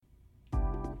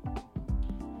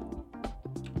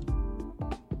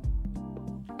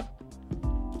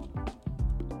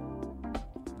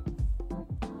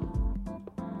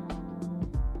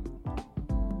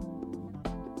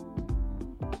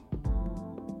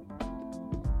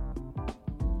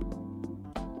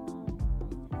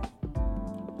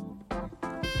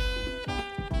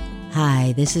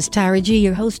Hi, this is Tyra G.,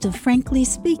 your host of Frankly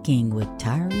Speaking with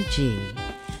Tyra G.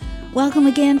 Welcome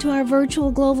again to our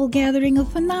virtual global gathering of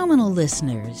phenomenal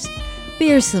listeners,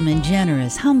 fearsome and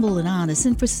generous, humble and honest,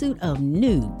 in pursuit of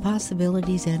new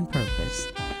possibilities and purpose.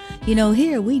 You know,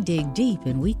 here we dig deep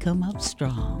and we come up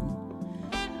strong.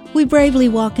 We bravely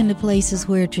walk into places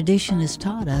where tradition has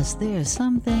taught us there are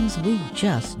some things we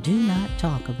just do not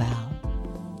talk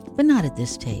about. But not at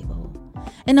this table.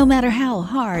 And no matter how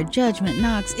hard judgment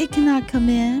knocks, it cannot come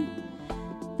in.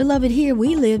 Beloved, here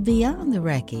we live beyond the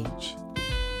wreckage.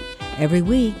 Every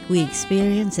week we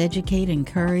experience, educate,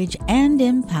 encourage, and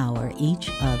empower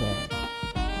each other.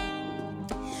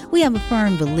 We have a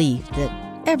firm belief that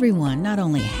everyone not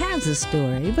only has a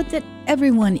story, but that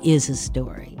everyone is a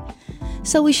story.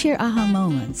 So we share aha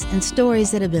moments and stories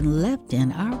that have been left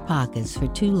in our pockets for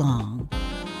too long.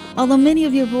 Although many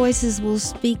of your voices will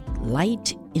speak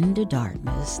light into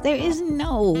darkness, there is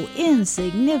no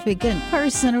insignificant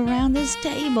person around this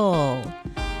table.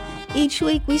 Each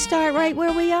week we start right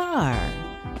where we are.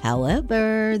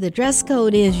 However, the dress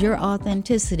code is your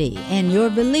authenticity and your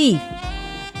belief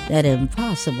that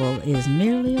impossible is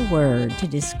merely a word to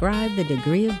describe the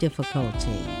degree of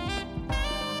difficulty.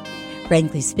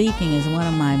 Frankly Speaking is one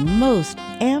of my most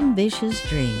ambitious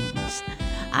dreams.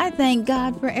 I thank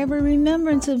God for every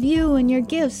remembrance of you and your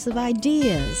gifts of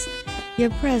ideas, your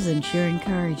presence, your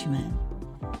encouragement.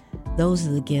 Those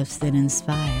are the gifts that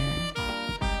inspire.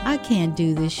 I can't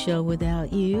do this show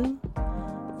without you.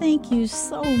 Thank you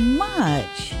so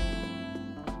much.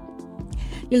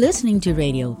 You're listening to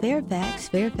Radio Fairfax,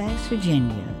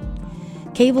 Virginia.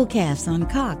 Cablecast on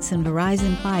Cox and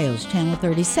Verizon Fios, Channel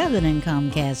 37, and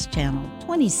Comcast Channel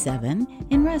 27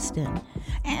 in Reston.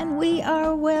 And we are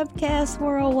webcast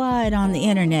worldwide on the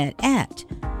internet at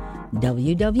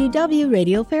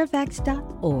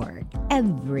www.radiofairfax.org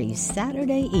every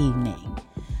Saturday evening.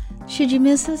 Should you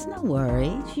miss us, no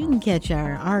worries. You can catch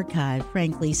our archive,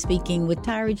 Frankly Speaking with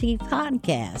Tyra G.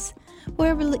 podcast,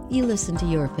 wherever you listen to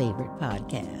your favorite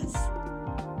podcasts.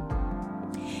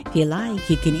 If you like,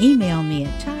 you can email me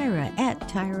at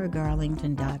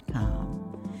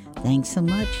tyra@tyragarlington.com. Thanks so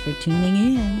much for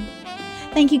tuning in.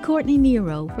 Thank you, Courtney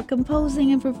Nero, for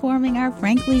composing and performing our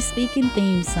Frankly Speaking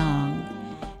theme song,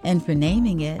 and for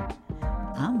naming it,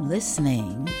 I'm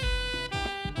Listening.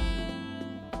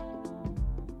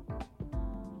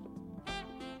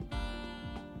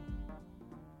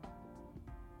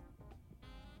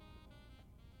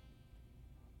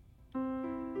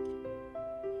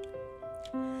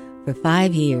 For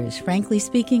 5 years, Frankly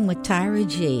Speaking with Tyra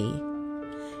G.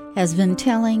 has been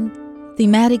telling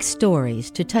thematic stories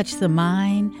to touch the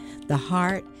mind, the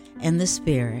heart, and the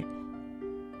spirit.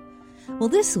 Well,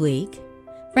 this week,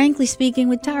 Frankly Speaking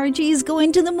with Tyra G is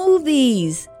going to the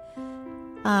movies.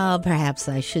 Perhaps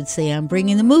I should say I'm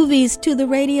bringing the movies to the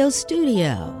radio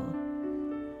studio.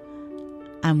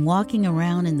 I'm walking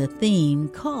around in the theme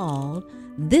called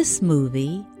This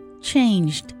Movie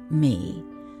Changed Me.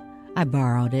 I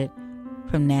borrowed it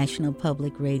from National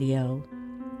Public Radio.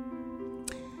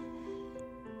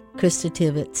 Krista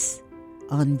Tibbetts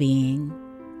on Being.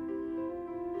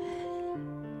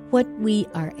 What we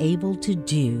are able to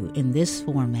do in this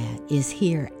format is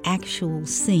hear actual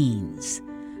scenes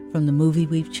from the movie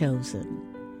we've chosen.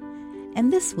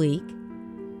 And this week,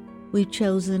 we've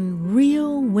chosen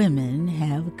Real Women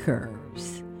Have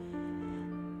Curves.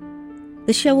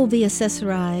 The show will be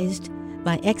accessorized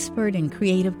by expert and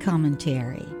creative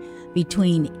commentary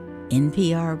between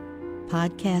NPR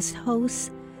podcast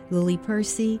host Lily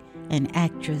Percy and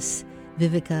actress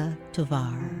Vivica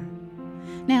Tovar.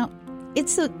 Now,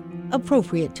 it's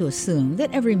appropriate to assume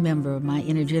that every member of my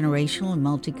intergenerational and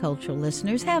multicultural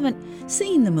listeners haven't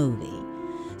seen the movie.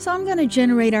 So I'm going to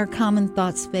generate our common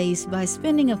thought space by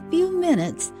spending a few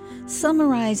minutes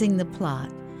summarizing the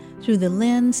plot through the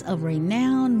lens of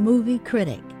renowned movie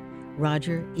critic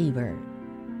Roger Ebert.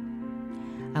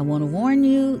 I want to warn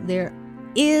you, there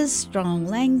is strong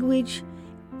language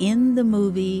in the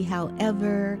movie.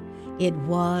 However, it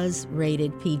was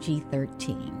rated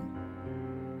PG-13.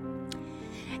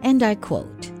 And I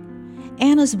quote,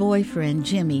 Anna's boyfriend,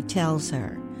 Jimmy, tells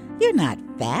her, "You're not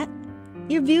fat,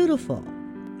 you're beautiful."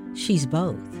 She's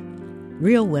both.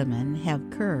 Real Women Have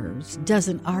Curves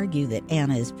doesn't argue that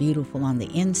Anna is beautiful on the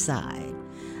inside,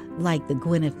 like the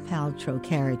Gwyneth Paltrow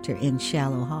character in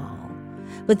Shallow Hall,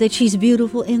 but that she's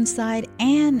beautiful inside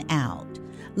and out.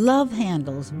 Love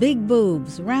handles, big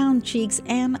boobs, round cheeks,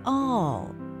 and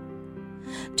all.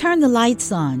 "Turn the lights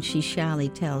on," she shyly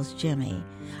tells Jimmy.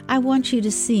 "I want you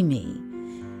to see me.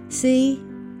 See,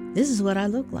 this is what I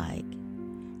look like."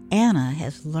 Anna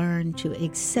has learned to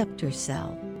accept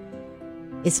herself.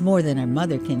 It's more than her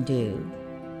mother can do.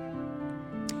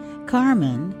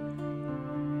 Carmen,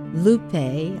 Lupe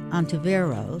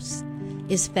Ontiveros,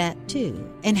 is fat too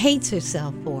and hates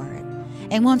herself for it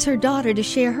and wants her daughter to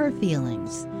share her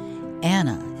feelings.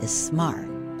 Anna is smart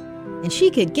and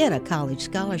she could get a college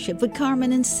scholarship, but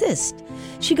Carmen insists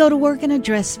she go to work in a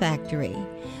dress factory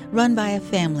run by a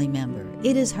family member.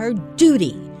 It is her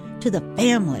duty to the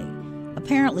family,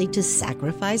 apparently to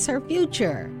sacrifice her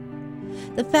future.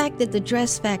 The fact that the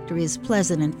dress factory is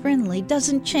pleasant and friendly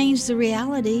doesn't change the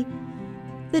reality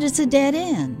that it's a dead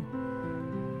end.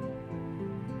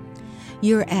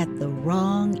 You're at the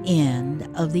wrong end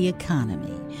of the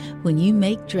economy when you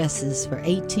make dresses for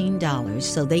 $18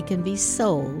 so they can be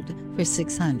sold for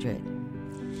 $600.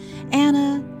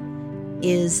 Anna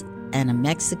is a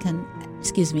Mexican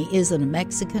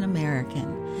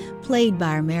American, played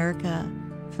by America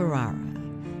Ferrara,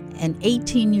 an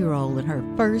 18-year-old in her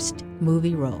first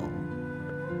movie role.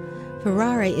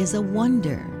 Ferrara is a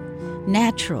wonder,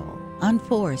 natural,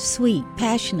 unforced, sweet,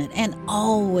 passionate, and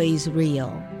always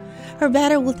real. Her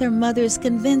battle with her mother is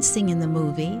convincing in the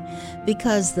movie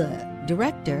because the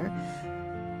director,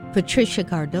 Patricia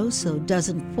Cardoso,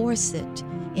 doesn't force it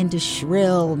into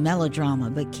shrill melodrama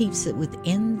but keeps it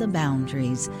within the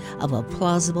boundaries of a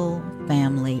plausible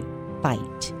family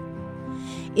fight.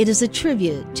 It is a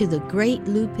tribute to the great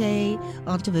Lupe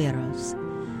Ontiveros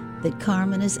that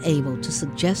Carmen is able to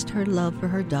suggest her love for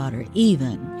her daughter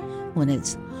even when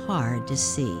it's hard to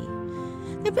see.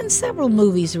 There have been several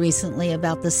movies recently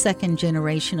about the second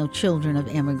generation of children of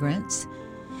immigrants: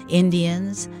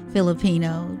 Indians,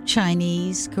 Filipino,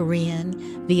 Chinese, Korean,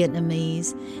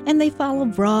 Vietnamese, and they follow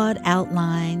broad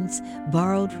outlines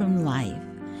borrowed from life.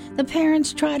 The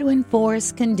parents try to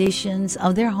enforce conditions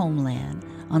of their homeland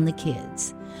on the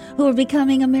kids, who are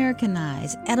becoming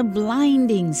Americanized at a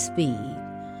blinding speed.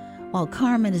 While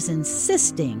Carmen is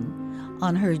insisting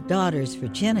on her daughter's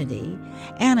virginity,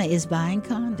 Anna is buying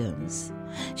condoms.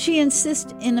 She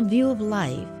insists in a view of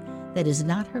life that is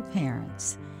not her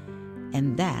parents',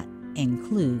 and that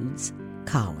includes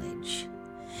college.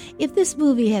 If this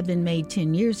movie had been made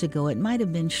 10 years ago, it might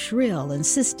have been shrill,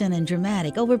 insistent, and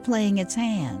dramatic, overplaying its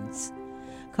hands.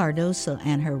 Cardoso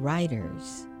and her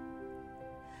writers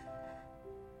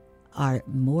are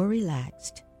more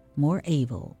relaxed, more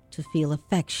able to feel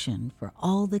affection for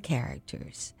all the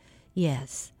characters.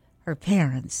 Yes, her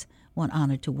parents want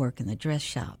Anna to work in the dress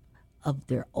shop of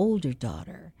their older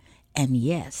daughter, and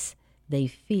yes, they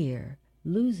fear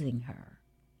losing her.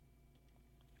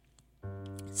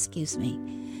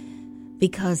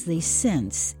 Because they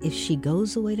sense if she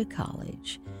goes away to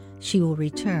college, she will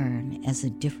return as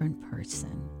a different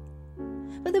person.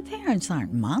 But the parents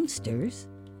aren't monsters,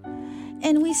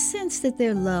 and we sense that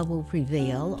their love will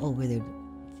prevail over their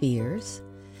fears.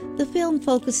 The film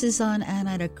focuses on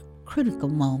Anna at a critical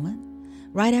moment,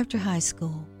 right after high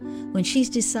school, when she's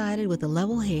decided with a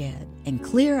level head and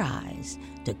clear eyes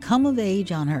to come of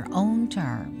age on her own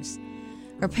terms.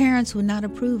 Her parents would not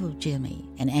approve of Jimmy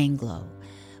and Anglo,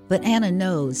 but Anna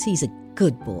knows he's a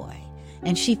good boy,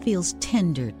 and she feels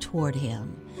tender toward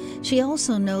him. She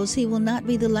also knows he will not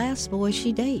be the last boy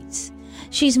she dates.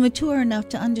 She's mature enough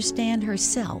to understand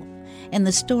herself and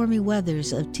the stormy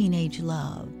weathers of teenage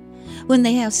love. When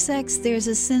they have sex, there's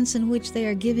a sense in which they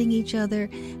are giving each other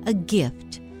a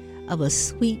gift of a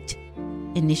sweet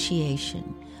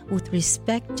initiation with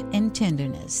respect and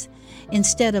tenderness,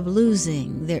 instead of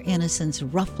losing their innocence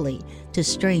roughly to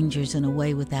strangers in a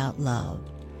way without love.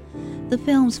 The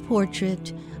film's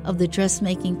portrait of the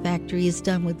dressmaking factory is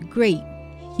done with great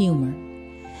humor.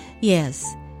 Yes,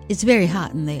 it's very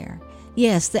hot in there.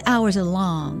 Yes, the hours are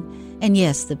long. And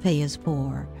yes, the pay is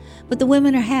poor. But the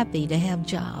women are happy to have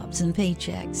jobs and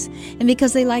paychecks. And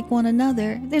because they like one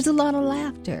another, there's a lot of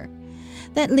laughter.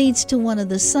 That leads to one of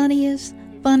the sunniest,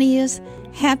 funniest,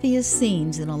 happiest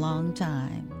scenes in a long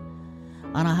time.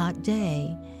 On a hot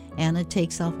day, Anna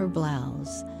takes off her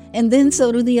blouse, and then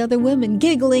so do the other women,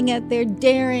 giggling at their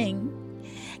daring.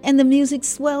 And the music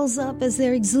swells up as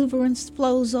their exuberance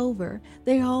flows over.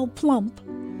 They're all plump.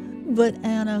 But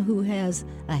Anna, who has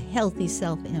a healthy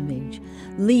self-image,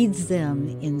 leads them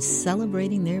in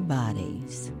celebrating their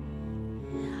bodies.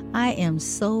 I am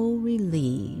so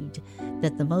relieved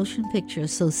that the Motion Picture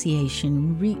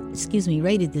Association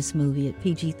rated this movie at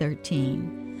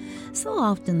PG-13. So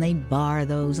often they bar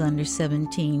those under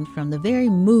 17 from the very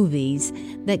movies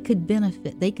that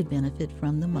they could benefit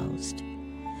from the most.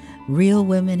 Real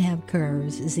Women Have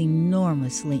Curves is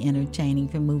enormously entertaining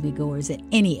for moviegoers at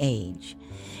any age.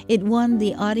 It won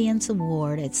the Audience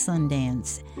Award at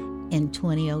Sundance in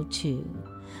 2002.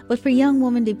 But for young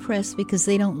women depressed because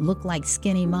they don't look like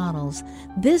skinny models,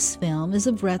 this film is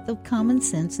a breath of common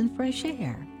sense and fresh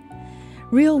air.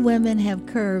 Real Women Have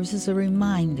Curves is a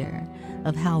reminder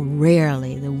of how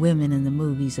rarely the women in the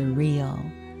movies are real.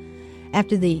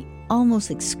 After the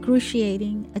almost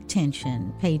excruciating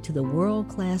attention paid to the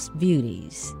world-class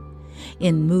beauties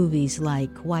in movies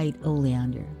like White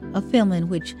Oleander, a film in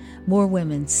which more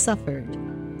women suffered,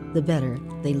 the better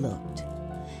they looked.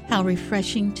 How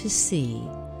refreshing to see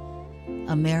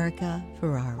America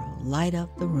Ferrera light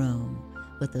up the room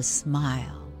with a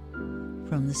smile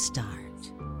from the start.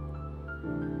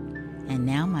 And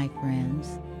now, my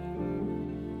friends,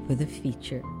 for the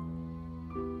feature.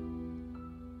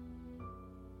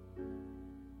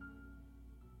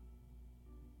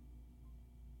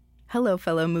 Hello,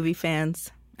 fellow movie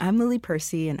fans. I'm Lily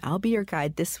Percy, and I'll be your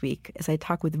guide this week as I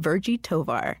talk with Virgie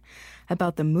Tovar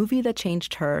about the movie that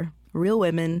changed her, Real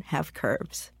Women Have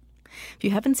Curves. If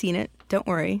you haven't seen it, don't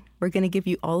worry. We're going to give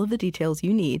you all of the details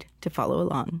you need to follow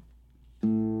along.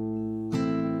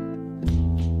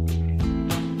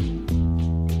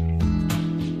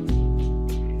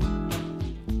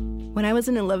 When I was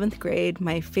in 11th grade,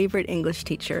 my favorite English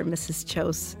teacher, Mrs.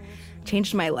 Chose,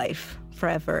 changed my life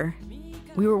forever.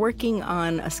 We were working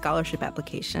on a scholarship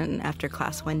application after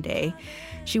class one day.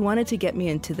 She wanted to get me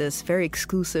into this very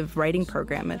exclusive writing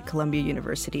program at Columbia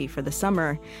University for the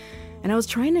summer. And I was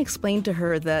trying to explain to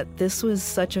her that this was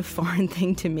such a foreign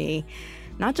thing to me,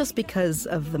 not just because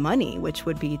of the money, which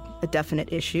would be a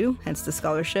definite issue, hence the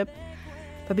scholarship,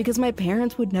 but because my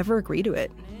parents would never agree to it.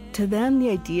 To them, the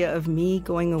idea of me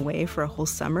going away for a whole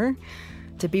summer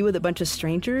to be with a bunch of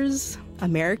strangers,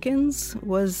 Americans,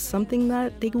 was something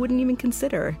that they wouldn't even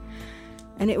consider.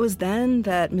 And it was then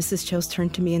that Mrs. Chose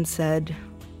turned to me and said,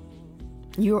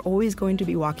 "You're always going to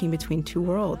be walking between two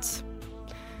worlds.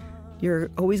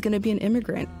 You're always going to be an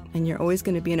immigrant, and you're always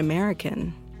going to be an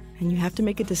American, and you have to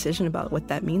make a decision about what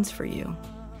that means for you."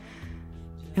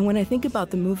 And when I think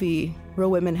about the movie Real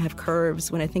Women Have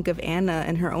Curves, when I think of Anna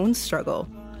and her own struggle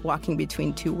walking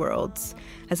between two worlds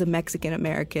as a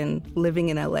Mexican-American living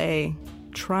in LA,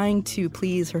 trying to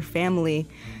please her family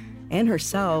and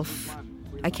herself,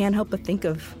 I can't help but think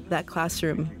of that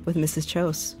classroom with Mrs.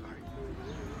 Chose.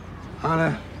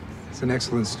 Anna is an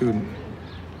excellent student.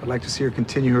 I'd like to see her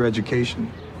continue her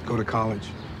education, go to college.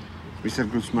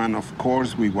 Mr. Guzman, of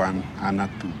course we want Anna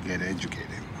to get educated.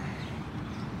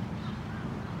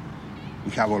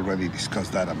 We have already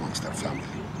discussed that amongst our family.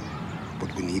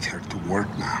 But we need her to work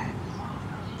now.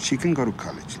 She can go to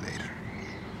college later.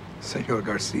 Senor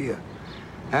Garcia,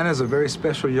 Anna's a very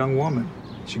special young woman.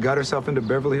 She got herself into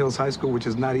Beverly Hills High School, which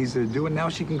is not easy to do, and now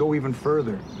she can go even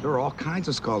further. There are all kinds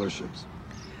of scholarships.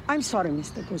 I'm sorry,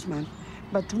 Mr. Guzman,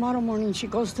 but tomorrow morning she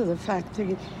goes to the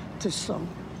factory to sew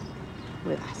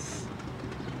with us.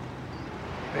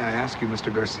 May I ask you,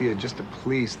 Mr. Garcia, just to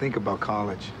please think about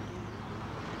college?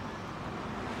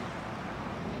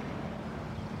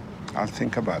 I'll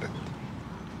think about it.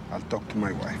 I'll talk to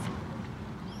my wife.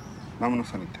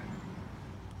 Vámonos, Anita.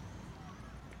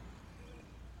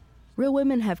 Real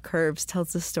Women Have Curves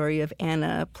tells the story of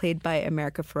Anna, played by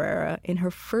America Ferrera, in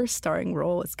her first starring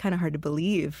role. It's kind of hard to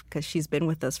believe because she's been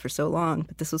with us for so long,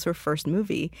 but this was her first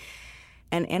movie.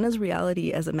 And Anna's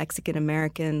reality as a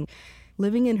Mexican-American,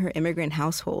 living in her immigrant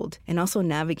household, and also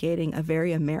navigating a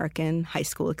very American high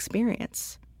school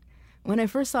experience. When I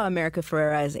first saw America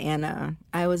Ferrera as Anna,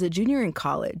 I was a junior in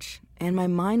college, and my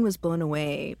mind was blown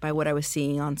away by what I was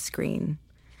seeing on screen.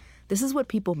 This is what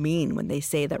people mean when they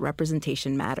say that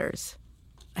representation matters.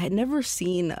 I had never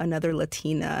seen another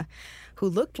Latina who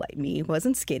looked like me,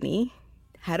 wasn't skinny,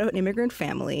 had an immigrant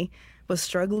family, was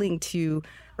struggling to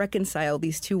reconcile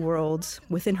these two worlds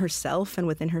within herself and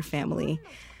within her family,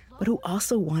 but who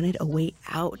also wanted a way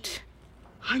out.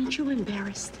 Aren't you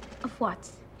embarrassed? Of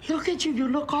what? Look at you, you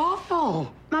look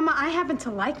awful. Mama, I happen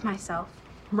to like myself.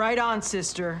 Right on,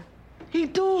 sister. You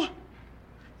do.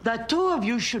 The two of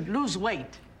you should lose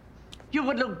weight. You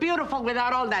would look beautiful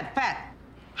without all that fat.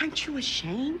 Aren't you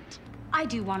ashamed? I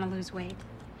do want to lose weight.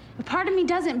 But part of me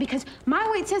doesn't because my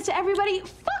weight says to everybody,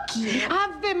 fuck you.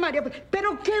 Ave Maria,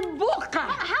 pero qué boca.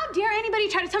 How dare anybody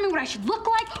try to tell me what I should look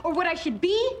like or what I should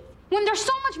be when there's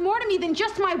so much more to me than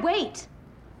just my weight?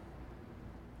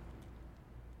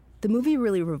 The movie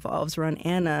really revolves around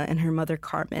Anna and her mother,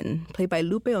 Carmen, played by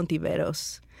Lupe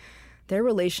Ontiveros. Their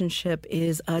relationship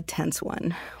is a tense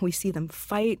one. We see them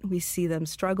fight, we see them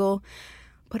struggle,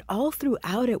 but all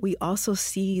throughout it, we also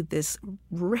see this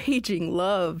raging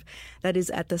love that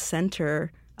is at the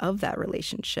center of that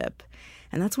relationship.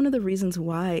 And that's one of the reasons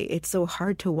why it's so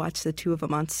hard to watch the two of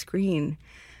them on screen.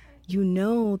 you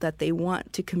know that they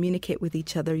want to communicate with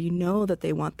each other. You know that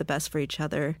they want the best for each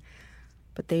other,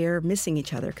 but they are missing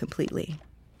each other completely.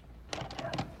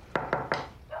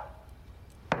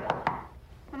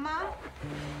 Mama?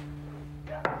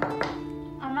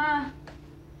 Mama?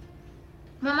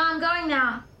 Mama, I'm going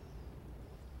now.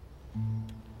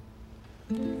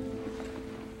 Do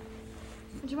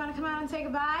you want to come out and say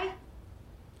goodbye?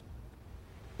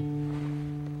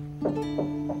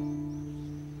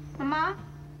 Mama?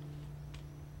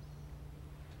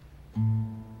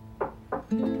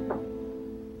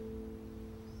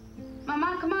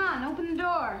 Mama, come on, open the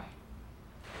door.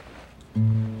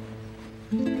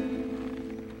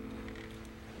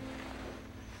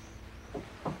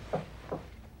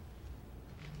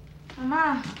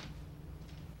 Mama.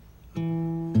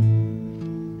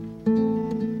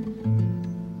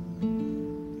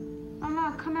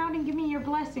 Mama, come out and give me your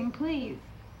blessing, please.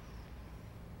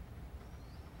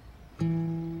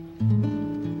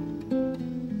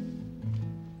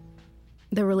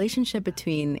 The relationship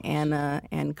between Anna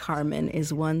and Carmen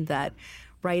is one that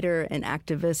writer and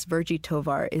activist Virgie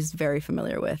Tovar is very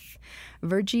familiar with.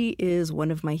 Virgie is one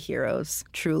of my heroes,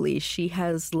 truly. She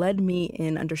has led me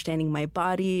in understanding my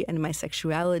body and my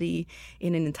sexuality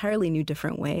in an entirely new,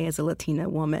 different way as a Latina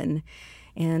woman.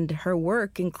 And her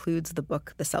work includes the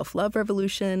book The Self-Love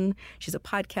Revolution. She's a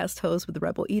podcast host with the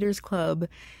Rebel Eaters Club.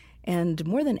 And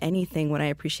more than anything, what I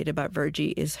appreciate about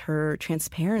Virgie is her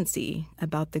transparency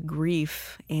about the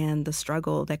grief and the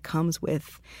struggle that comes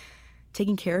with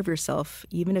taking care of yourself,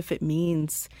 even if it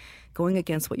means going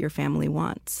against what your family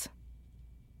wants.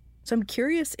 So I'm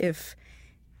curious if,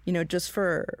 just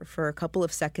for a couple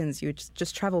of seconds, you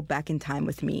just travel back in time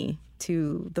with me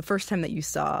to the first time that you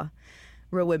saw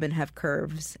Real Women Have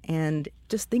Curves, and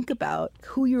just think about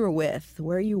who you were with,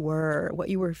 where you were, what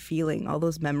you were feeling, all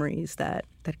those memories that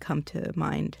come to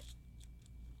mind.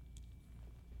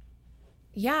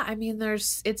 Yeah, I mean,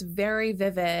 it's very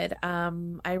vivid.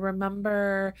 I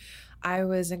remember I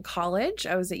was in college.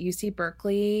 I was at UC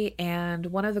Berkeley, and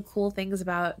one of the cool things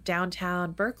about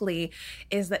downtown Berkeley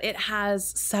is that it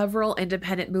has several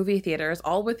independent movie theaters,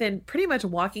 all within pretty much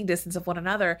walking distance of one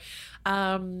another.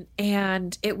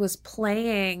 And it was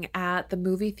playing at the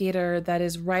movie theater that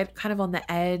is right kind of on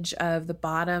the edge of the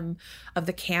bottom of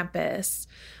the campus.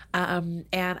 And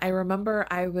I remember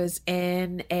I was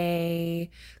in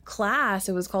a class,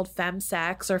 it was called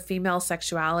FemSex, or Female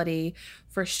Sexuality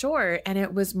for short. And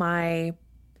it was my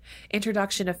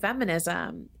introduction to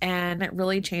feminism, and it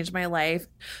really changed my life.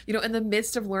 In the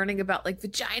midst of learning about like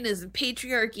vaginas and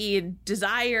patriarchy and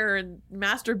desire and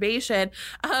masturbation,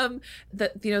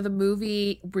 the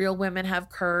movie Real Women Have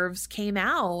Curves came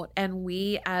out, and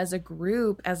we as a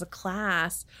group, as a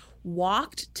class,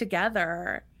 walked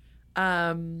together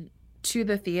to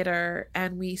the theater,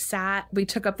 and we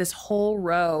took up this whole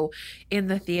row in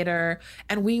the theater,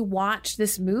 and we watched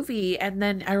this movie. And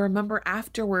then I remember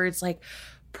afterwards, like,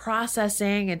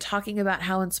 processing and talking about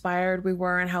how inspired we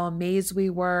were and how amazed we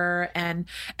were, and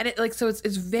it, like, so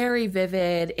it's very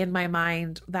vivid in my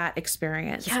mind, that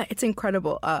experience. Yeah, it's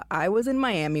incredible. I was in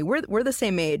Miami. We're the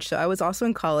same age, so I was also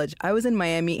in college. I was in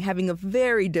Miami having a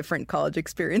very different college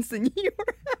experience than you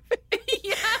were having.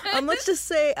 Yes. Let's just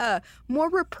say more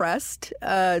repressed,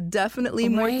 definitely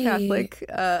more Catholic,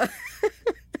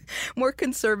 more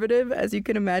conservative, as you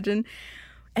can imagine.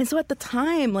 And so at the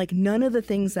time, like, none of the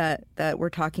things that we're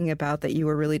talking about that you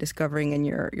were really discovering in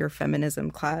your feminism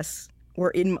class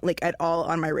were at all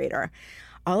on my radar.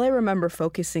 All I remember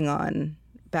focusing on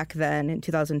back then in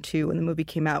 2002 when the movie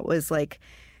came out was like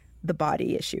the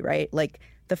body issue, right? Like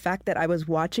the fact that I was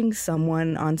watching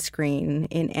someone on screen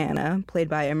in Anna, played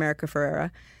by America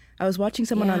Ferrera. I was watching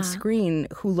someone on screen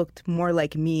who looked more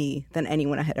like me than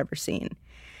anyone I had ever seen.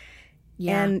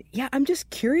 Yeah. And I'm just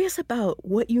curious about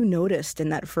what you noticed in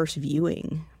that first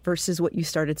viewing versus what you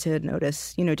started to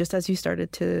notice, just as you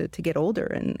started to get older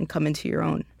and come into your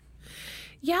own.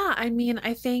 Yeah, I mean,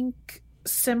 I think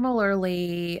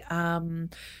similarly, one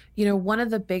of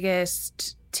the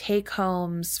biggest take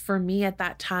homes for me at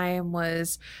that time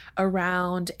was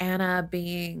around Anna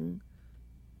being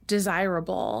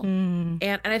desirable.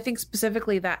 And I think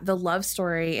specifically that the love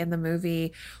story in the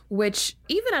movie, which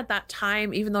even at that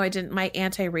time, even though my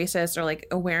anti-racist or like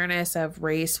awareness of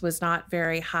race was not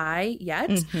very high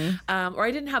yet, or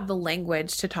I didn't have the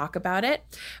language to talk about it,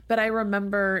 but I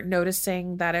remember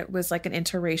noticing that it was like an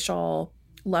interracial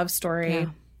love story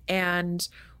and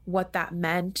what that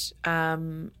meant.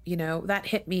 That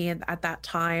hit me at that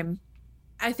time.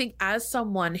 I think as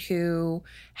someone who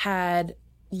had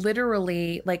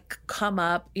literally like come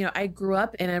up, I grew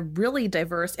up in a really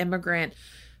diverse immigrant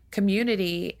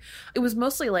community. It was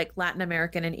mostly like Latin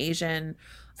American and Asian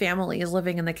families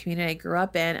living in the community I grew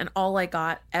up in. And all I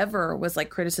got ever was like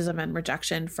criticism and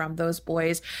rejection from those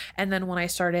boys. And then when I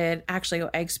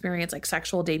experienced like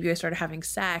sexual debut, I started having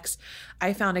sex,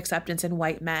 I found acceptance in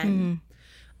white men.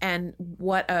 And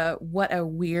what a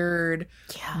weird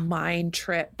mind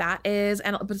trip that is.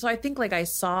 But so I think like I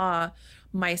saw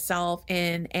myself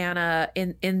in Anna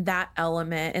in that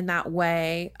element, in that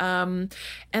way. And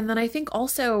then I think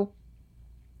also,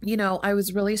 you know, I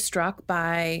was really struck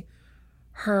by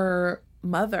her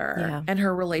mother and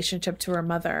her relationship to her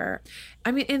mother.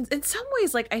 I mean, in some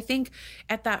ways, like, I think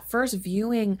at that first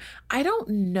viewing, I don't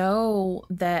know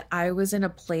that I was in a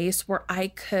place where I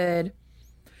could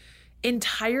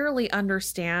entirely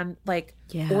understand, like,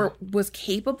 or was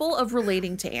capable of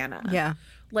relating to Anna. Yeah.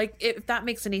 Like, if that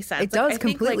makes any sense. It does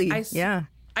completely.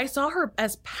 I saw her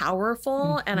as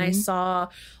powerful, and I saw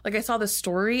the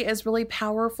story as really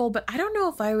powerful, but I don't know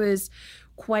if I was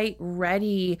quite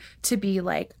ready to be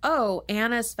like, oh,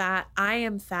 Anna's fat, I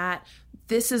am fat.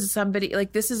 This is somebody,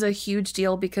 like, this is a huge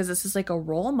deal because this is like a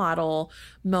role model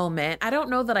moment. I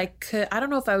don't know that I could, I don't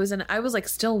know if I was like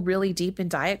still really deep in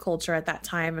diet culture at that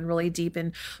time and really deep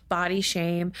in body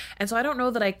shame. And so I don't know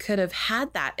that I could have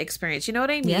had that experience. You know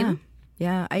what I mean?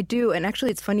 Yeah, I do. And actually,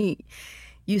 it's funny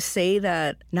you say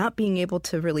that, not being able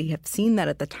to really have seen that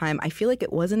at the time. I feel like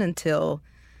it wasn't until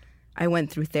I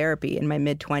went through therapy in my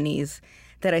mid-20s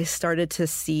that I started to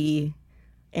see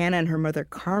Anna and her mother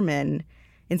Carmen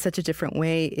in such a different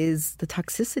way, is the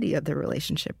toxicity of their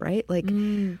relationship, right? Like,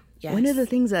 one of the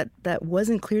things that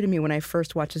wasn't clear to me when I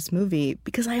first watched this movie,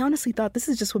 because I honestly thought this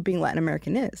is just what being Latin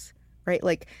American is, right?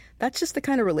 Like, that's just the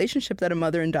kind of relationship that a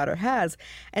mother and daughter has.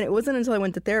 And it wasn't until I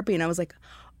went to therapy and I was like,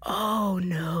 oh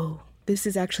no, this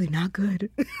is actually not good.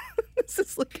 This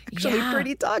is like actually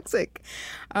pretty toxic.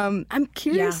 I'm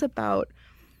curious about,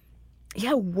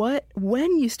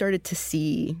 when you started to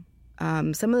see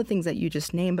some of the things that you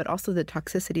just named, but also the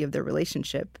toxicity of their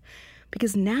relationship.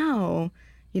 Because now,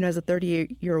 you know, as a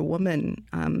 38-year-old woman,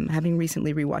 having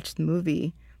recently rewatched the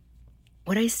movie,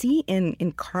 what I see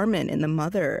in Carmen, in the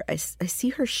mother, I see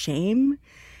her shame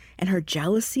and her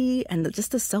jealousy and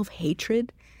just the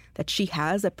self-hatred that she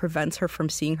has that prevents her from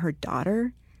seeing her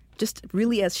daughter just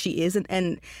really as she is.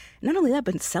 And not only that,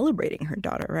 but celebrating her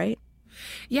daughter, right?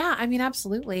 Yeah, I mean,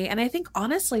 absolutely. And I think,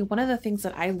 honestly, one of the things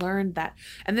that I learned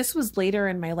and this was later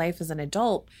in my life as an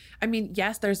adult, I mean,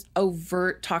 yes, there's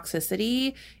overt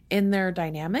toxicity in their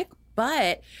dynamic,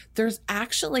 but there's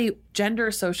actually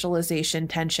gender socialization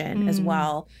tension as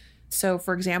well. So,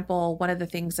 for example, one of the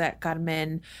things that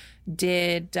Carmen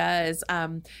does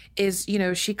is, you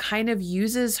know, she kind of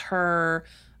uses her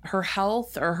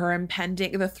health or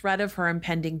the threat of her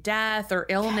impending death or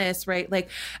illness, right? Like,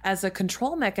 as a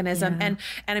control mechanism. And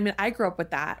I mean, I grew up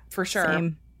with that for sure.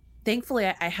 Same. Thankfully,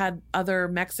 I had other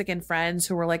Mexican friends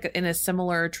who were like in a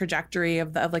similar trajectory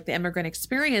of like the immigrant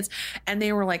experience. And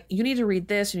they were like, you need to read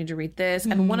this, you need to read this.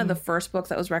 And one of the first books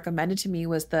that was recommended to me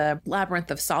was The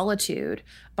Labyrinth of Solitude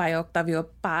by Octavio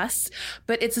Paz.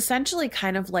 But it's essentially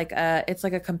kind of like it's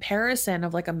like a comparison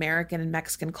of like American and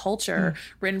Mexican culture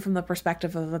written from the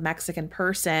perspective of a Mexican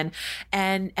person.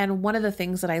 And one of the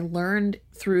things that I learned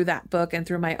through that book and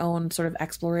through my own sort of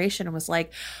exploration was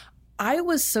like, I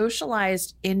was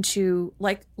socialized into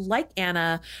like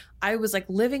Anna, I was like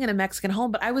living in a Mexican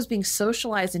home, but I was being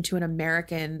socialized into an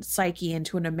American psyche,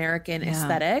 into an American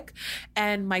aesthetic.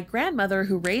 And my grandmother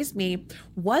who raised me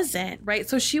wasn't, right?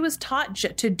 So she was taught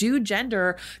to do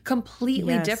gender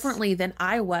completely differently than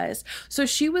I was. So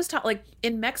she was taught, like,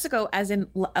 in Mexico, as in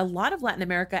a lot of Latin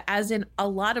America, as in a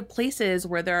lot of places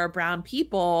where there are brown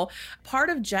people, part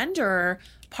of gender,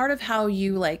 part of how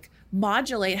you like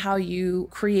modulate how you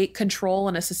create control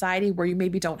in a society where you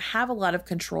maybe don't have a lot of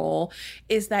control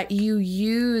is that you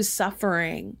use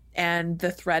suffering and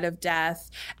the threat of death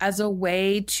as a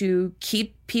way to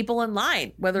keep people in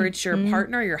line, whether it's your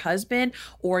partner, your husband,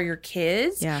 or your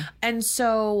kids. And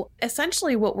so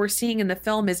essentially what we're seeing in the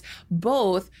film is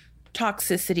both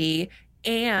toxicity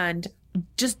and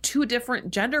just two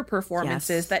different gender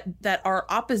performances that are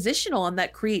oppositional and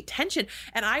that create tension.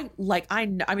 And I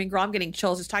mean, girl, I'm getting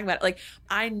chills just talking about it. Like,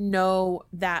 I know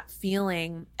that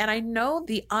feeling, and I know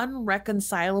the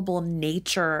unreconcilable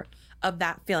nature of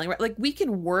that feeling, right? Like, we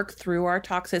can work through our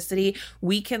toxicity.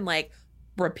 We can like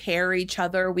repair each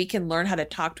other. We can learn how to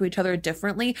talk to each other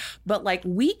differently, but like,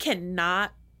 we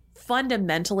cannot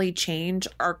fundamentally change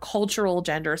our cultural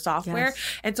gender software.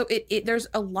 And so it there's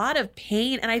a lot of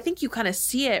pain, and I think you kind of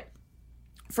see it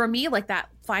for me, like that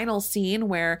final scene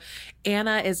where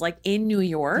Anna is like in New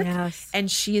York and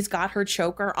she's got her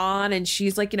choker on and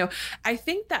she's like, I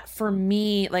think that for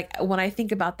me, like when I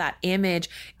think about that image,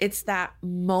 it's that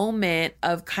moment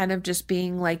of kind of just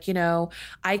being like,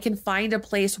 I can find a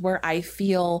place where I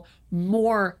feel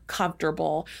more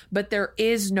comfortable, but there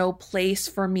is no place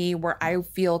for me where I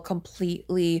feel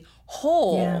completely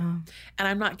whole. And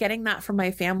I'm not getting that from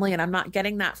my family and I'm not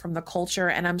getting that from the culture.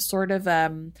 And I'm sort of,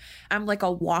 I'm like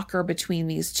a walker between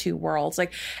these two worlds.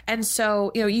 Like, and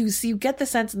so, you get the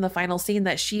sense in the final scene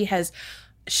that she has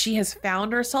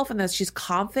found herself and that she's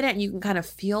confident and you can kind of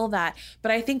feel that.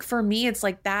 But I think for me, it's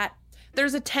like that.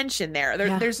 There's a tension there.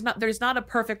 There's not a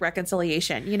perfect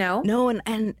reconciliation, No,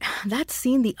 and that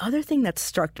scene, the other thing that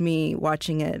struck me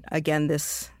watching it again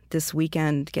this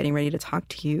weekend, getting ready to talk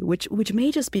to you, which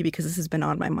may just be because this has been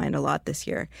on my mind a lot this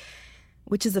year,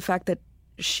 which is the fact that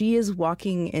she is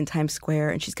walking in Times Square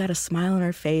and she's got a smile on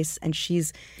her face and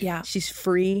she's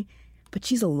free, but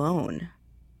she's alone.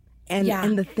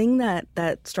 And the thing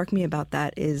that struck me about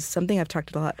that is something I've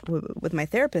talked a lot with my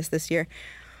therapist this year,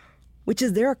 which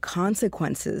is there are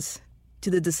consequences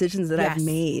to the decisions that I've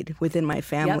made within my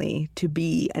family to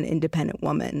be an independent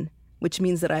woman, which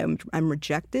means that I'm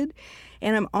rejected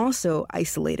and I'm also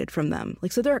isolated from them.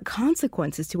 Like, so there are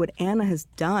consequences to what Anna has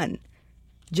done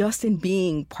just in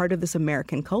being part of this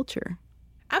American culture.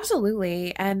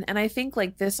 Absolutely. And I think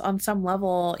like this on some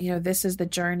level, this is the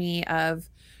journey of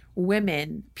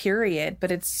women, period,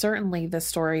 but it's certainly the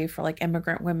story for like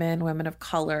immigrant women of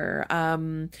color.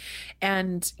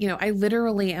 And I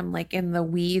literally am like in the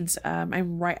weeds.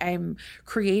 I'm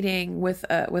creating with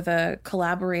a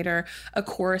collaborator a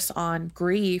course on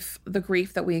grief, the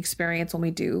grief that we experience when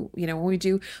we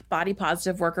do body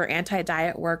positive work or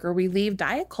anti-diet work, or we leave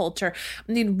diet culture.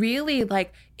 I mean, really,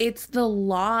 like, it's the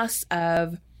loss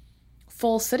of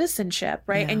full citizenship,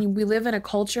 right? And we live in a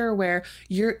culture where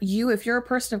if you're a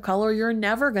person of color, you're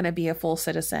never going to be a full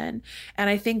citizen. And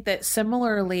I think that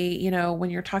similarly,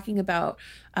 when you're talking about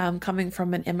coming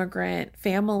from an immigrant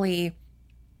family,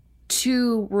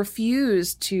 to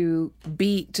refuse to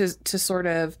sort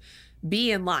of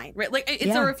be in line, right? Like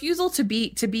it's a refusal to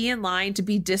be in line, to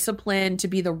be disciplined, to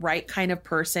be the right kind of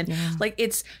person. Like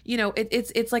it's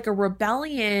like a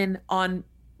rebellion on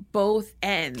both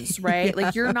ends, right?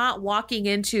 Like you're not walking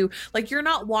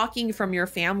from your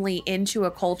family into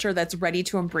a culture that's ready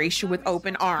to embrace you with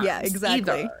open arms. Yeah,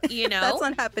 exactly. Either, That's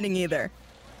not happening either.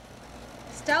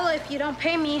 Stella, if you don't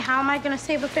pay me, how am I going to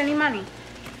save up any money?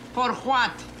 For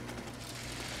what?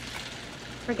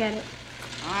 Forget it.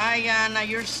 Ay, Anna,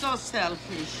 you're so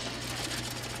selfish.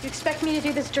 You expect me to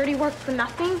do this dirty work for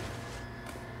nothing?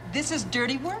 This is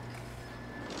dirty work?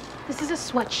 This is a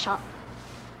sweatshop.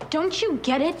 Don't you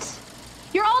get it?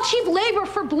 You're all cheap labor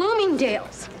for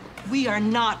Bloomingdale's. We are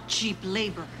not cheap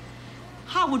labor.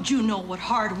 How would you know what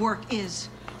hard work is?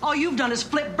 All you've done is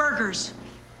flip burgers.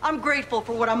 I'm grateful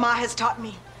for what Ama has taught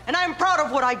me, and I'm proud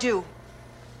of what I do.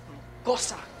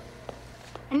 Gosa.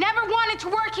 I never wanted to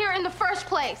work here in the first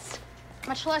place,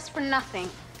 much less for nothing.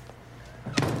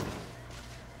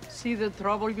 See the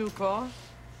trouble you caused?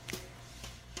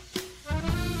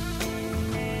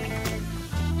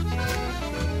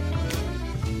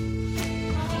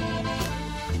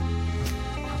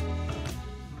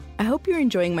 I hope you're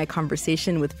enjoying my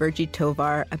conversation with Virgie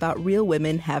Tovar about Real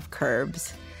Women Have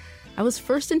Curves. I was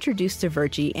first introduced to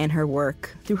Virgie and her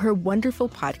work through her wonderful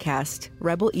podcast,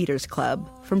 Rebel Eaters Club,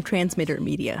 from Transmitter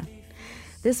Media.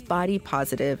 This body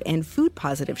positive and food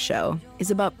positive show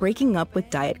is about breaking up with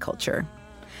diet culture.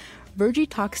 Virgie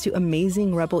talks to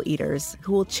amazing rebel eaters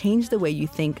who will change the way you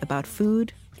think about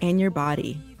food and your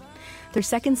body. Their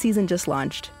second season just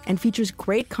launched and features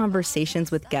great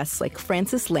conversations with guests like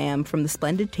Francis Lam from The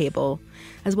Splendid Table,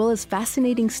 as well as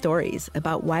fascinating stories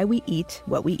about why we eat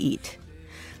what we eat.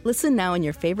 Listen now in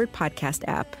your favorite podcast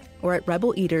app or at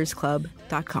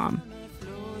rebeleatersclub.com.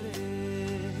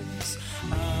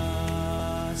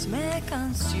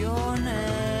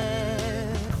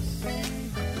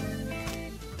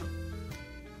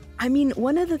 I mean,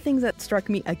 one of the things that struck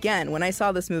me, again, when I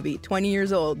saw this movie, 20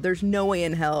 years old, there's no way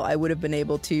in hell I would have been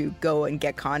able to go and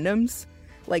get condoms,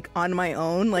 like, on my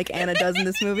own, like Anna does in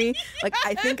this movie. Like,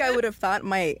 I think I would have thought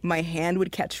my hand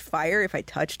would catch fire if I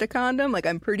touched a condom. Like,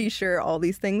 I'm pretty sure all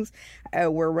these things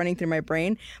were running through my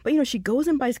brain. But, she goes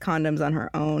and buys condoms on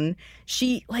her own.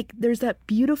 There's that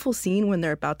beautiful scene when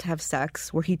they're about to have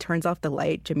sex where Jimmy turns off the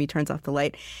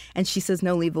light, and she says,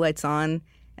 no, leave the lights on.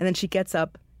 And then she gets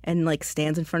up and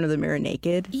stands in front of the mirror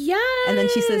naked. Yes. And then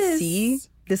she says, see,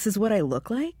 this is what I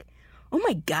look like. Oh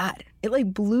my God.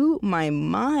 It blew my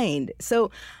mind.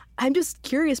 So I'm just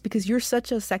curious, because you're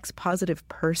such a sex positive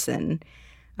person.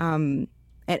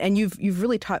 And you've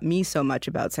really taught me so much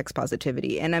about sex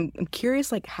positivity, and I'm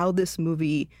curious like how this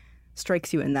movie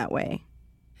strikes you in that way.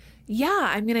 Yeah,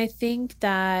 I mean, I think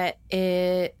that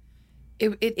it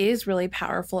is really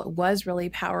powerful. It was really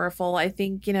powerful. I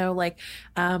think, like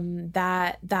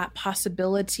that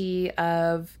possibility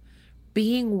of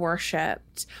being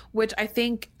worshipped, which I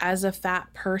think as a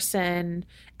fat person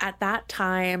at that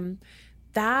time,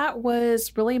 that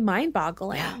was really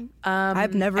mind-boggling. Yeah.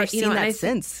 I've never seen that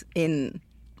since in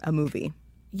a movie.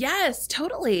 Yes,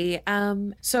 totally.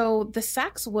 So the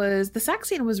sex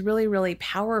scene was really, really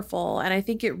powerful. And I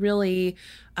think it really,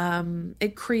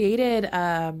 it created,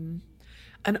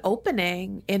 an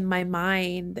opening in my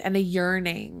mind and a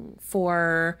yearning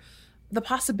for the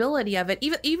possibility of it.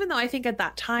 Even though I think at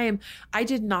that time, I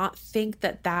did not think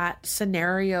that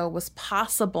scenario was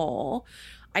possible.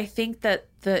 I think that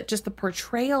just the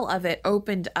portrayal of it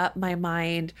opened up my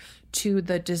mind to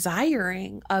the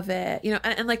desiring of it,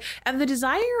 and the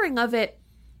desiring of it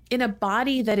in a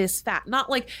body that is fat, not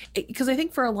like, because I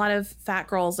think for a lot of fat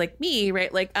girls like me,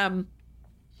 right? Like,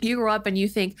 you grow up and you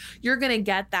think you're going to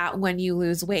get that when you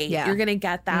lose weight. Yeah. You're going to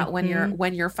get that when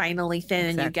you're finally thin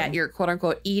and you get your quote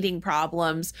unquote eating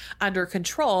problems under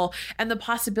control. And the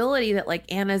possibility that like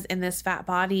Anna's in this fat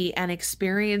body and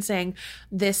experiencing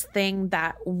this thing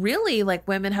that really like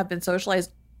women have been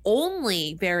socialized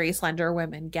only very slender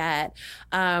women get,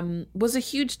 was a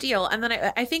huge deal. And then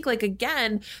I think like,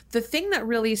 again, the thing that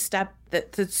really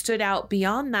that stood out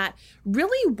beyond that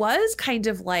really was kind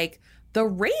of like the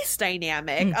race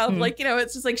dynamic of like,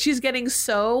 it's just like she's getting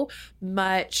so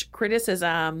much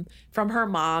criticism from her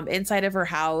mom inside of her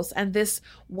house. And this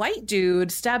white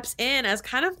dude steps in as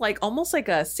kind of like almost like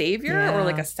a savior or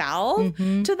like a salve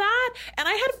to that. And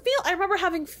I remember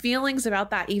having feelings about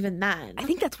that even then. I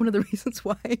think that's one of the reasons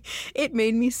why it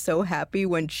made me so happy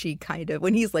when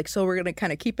when he's like, so we're going to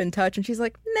kind of keep in touch. And she's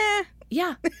like, nah.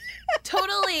 Yeah,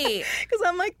 totally. Because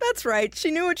I'm like, that's right.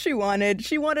 She knew what she wanted.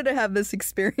 She wanted to have this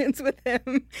experience with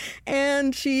him.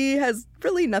 And she has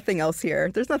really nothing else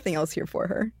here. There's nothing else here for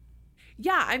her.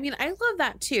 Yeah, I mean, I love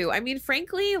that too. I mean,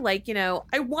 frankly, like,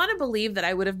 I want to believe that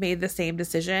I would have made the same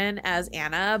decision as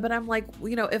Anna, but I'm like,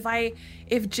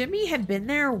 if Jimmy had been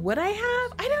there, would I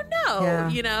have? I don't know,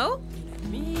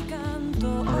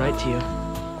 I'll write to you.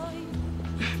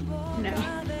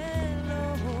 No.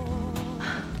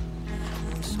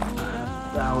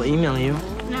 I'll email you.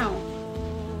 No.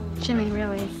 Jimmy,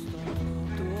 really.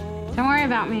 Don't worry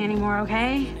about me anymore,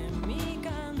 okay? I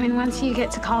mean, once you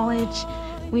get to college,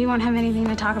 we won't have anything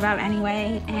to talk about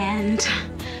anyway, and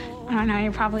I don't know,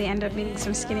 you'll probably end up meeting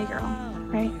some skinny girl,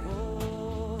 right?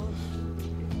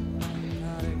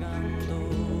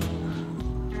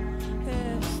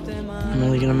 I'm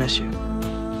really gonna miss you.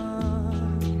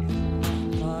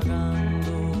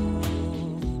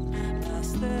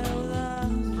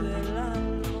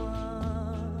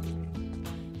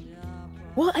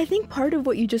 Well, I think part of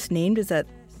what you just named is that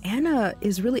Anna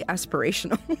is really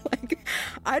aspirational. Like,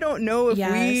 I don't know if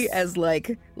we as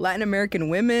like Latin American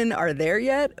women are there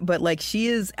yet, but like she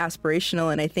is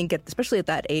aspirational. And I think especially at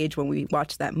that age when we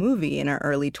watched that movie in our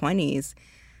early 20s,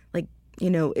 like,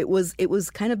 it was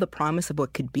kind of the promise of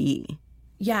what could be.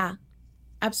 Yeah,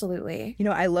 absolutely.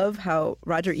 I love how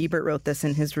Roger Ebert wrote this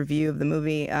in his review of the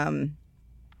movie. Anna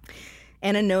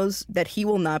knows that he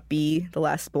will not be the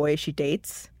last boy she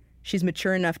dates. She's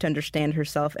mature enough to understand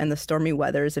herself and the stormy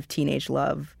weathers of teenage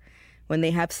love. When they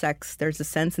have sex, there's a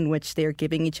sense in which they are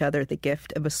giving each other the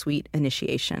gift of a sweet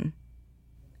initiation.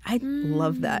 I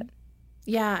love that.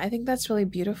 Yeah, I think that's really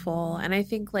beautiful. And I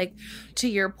think, like, to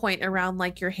your point around,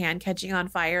 like, your hand catching on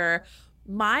fire,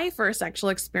 my first sexual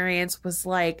experience was,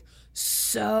 like,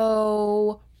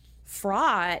 so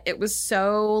fraught. It was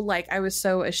so like, I was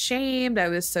so ashamed. I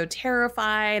was so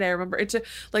terrified. I remember it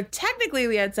technically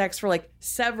we had sex for like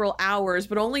several hours,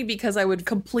 but only because I would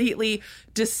completely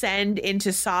descend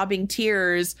into sobbing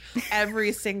tears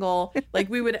every single, like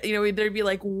we would, there'd be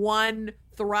like one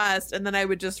thrust and then I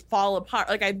would just fall apart.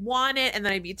 Like I'd want it and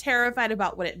then I'd be terrified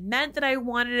about what it meant that I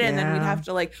wanted it. And then we'd have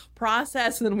to like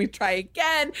process and then we'd try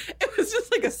again. It was just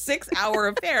like a 6-hour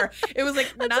affair. It was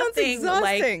like nothing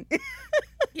like,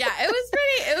 yeah,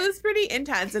 it was pretty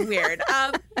intense and weird.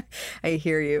 I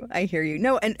hear you.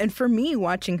 No, and for me,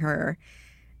 watching her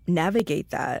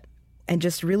navigate that and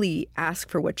just really ask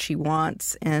for what she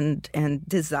wants and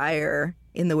desire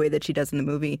in the way that she does in the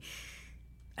movie,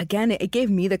 again, it gave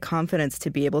me the confidence to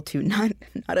be able to, not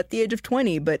at the age of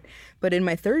 20, but in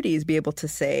my 30s, be able to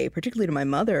say, particularly to my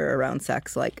mother around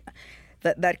sex, like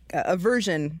that a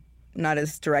version, not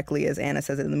as directly as Anna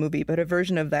says it in the movie, but a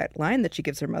version of that line that she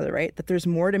gives her mother, right? That there's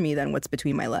more to me than what's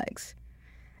between my legs.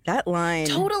 That line.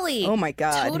 Totally. Oh my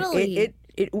God. Totally.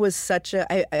 It was such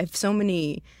a, I have so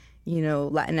many,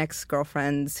 Latinx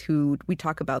girlfriends who we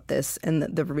talk about this and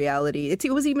the reality.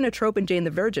 It was even a trope in Jane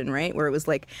the Virgin, right? Where it was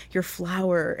like your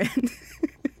flower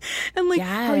and like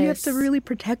how you have to really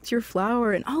protect your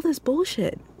flower and all this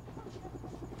bullshit.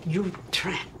 You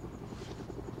tramp.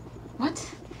 What?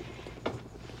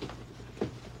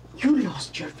 You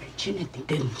lost your virginity,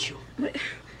 didn't you? What?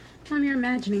 Mom, you're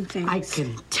imagining things. I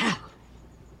can tell.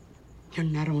 You're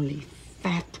not only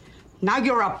fat, now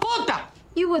you're a puta!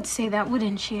 You would say that,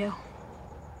 wouldn't you?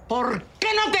 ¿Por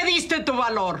qué no te diste tu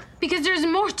valor? Because there's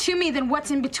more to me than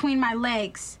what's in between my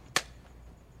legs.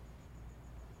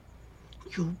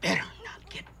 You better not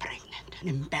get pregnant and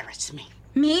embarrass me.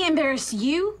 Me embarrass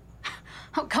you?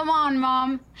 Oh, come on,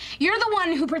 Mom. You're the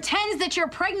one who pretends that you're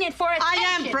pregnant for attention.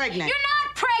 I am pregnant. You're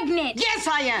not pregnant. Yes,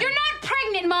 I am. You're not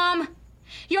pregnant, Mom.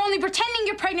 You're only pretending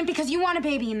you're pregnant because you want a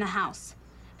baby in the house.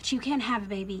 But you can't have a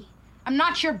baby. I'm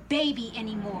not your baby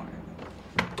anymore.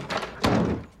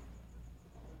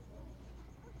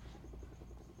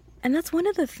 And that's one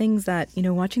of the things that,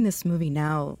 watching this movie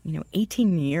now,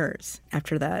 18 years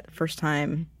after that first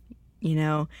time,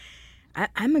 I'm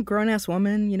a grown-ass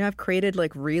woman. I've created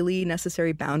like really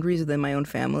necessary boundaries within my own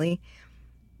family.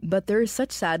 But there is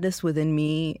such sadness within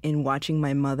me in watching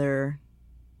my mother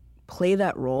play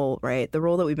that role, right? The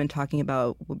role that we've been talking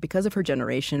about because of her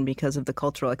generation, because of the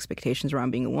cultural expectations around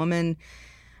being a woman.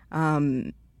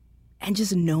 And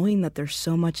just knowing that there's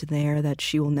so much there that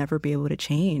she will never be able to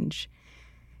change.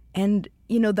 And,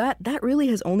 that really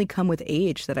has only come with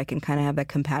age, that I can kind of have that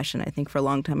compassion. I think for a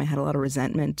long time I had a lot of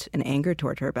resentment and anger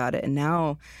toward her about it. And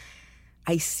now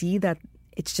I see that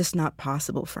it's just not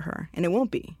possible for her. And it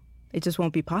won't be. It just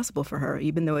won't be possible for her,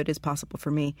 even though it is possible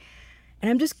for me. And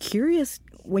I'm just curious,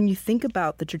 when you think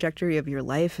about the trajectory of your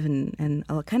life and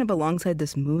kind of alongside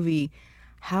this movie,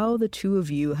 how the two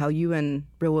of you, how you and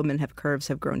Real Women Have Curves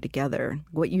have grown together,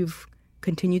 what you've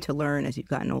continued to learn as you've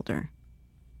gotten older.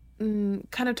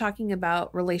 Kind of talking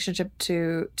about relationship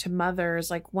to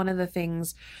mothers, like one of the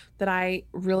things that I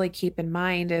really keep in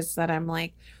mind is that I'm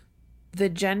like, the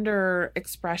gender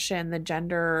expression,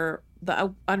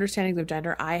 the understandings of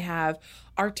gender I have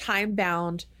are time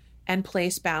bound and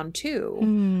place bound too.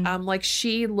 Like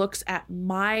she looks at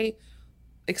my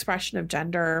expression of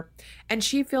gender and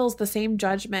she feels the same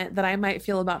judgment that I might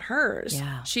feel about hers.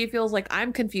 Yeah. She feels like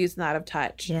I'm confused and out of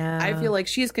touch. Yeah. I feel like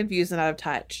she's confused and out of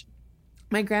touch.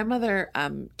 My grandmother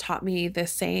taught me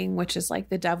this saying, which is like,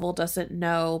 the devil doesn't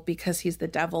know because he's the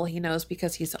devil. He knows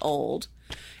because he's old.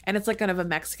 And it's like kind of a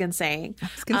Mexican saying. I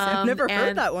was going to say, I've never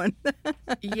heard that one.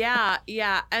 Yeah.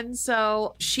 And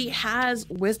so she has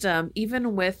wisdom,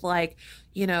 even with like,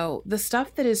 the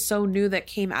stuff that is so new that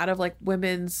came out of like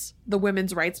the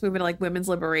women's rights movement, like women's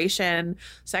liberation,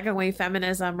 second wave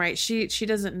feminism, right? She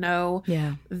doesn't know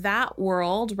that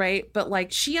world, right? But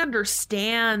like she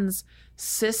understands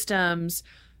systems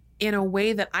in a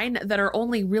way that that are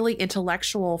only really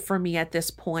intellectual for me at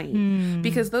this point,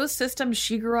 because those systems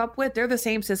she grew up with, they're the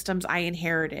same systems I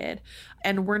inherited.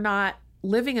 And we're not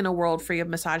living in a world free of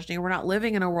misogyny. We're not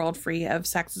living in a world free of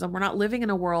sexism. We're not living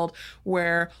in a world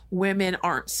where women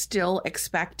aren't still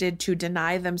expected to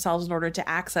deny themselves in order to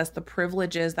access the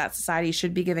privileges that society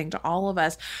should be giving to all of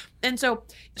us. And so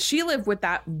she lived with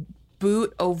that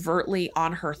boot overtly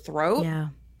on her throat. Yeah.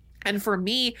 And for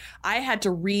me, I had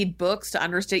to read books to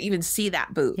understand, even see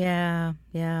that boot. Yeah.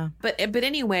 But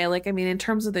anyway, like, I mean, in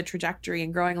terms of the trajectory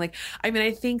and growing, like, I mean,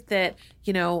 I think that,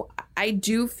 I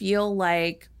do feel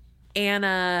like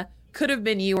Anna could have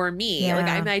been you or me. Yeah. Like,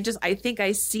 I mean, I think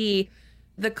I see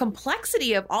the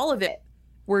complexity of all of it,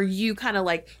 where you kind of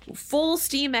like full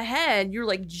steam ahead, you're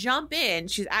like, jump in.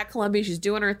 She's at Columbia, she's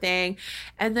doing her thing.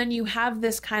 And then you have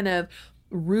this kind of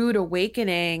rude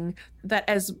awakening that,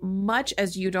 as much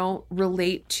as you don't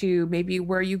relate to maybe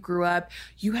where you grew up,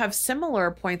 you have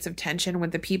similar points of tension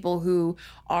with the people who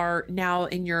are now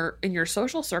in your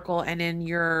social circle and in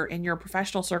your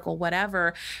professional circle,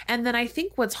 whatever. And then I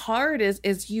think what's hard is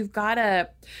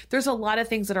there's a lot of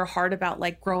things that are hard about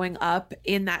like growing up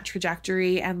in that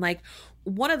trajectory. And like,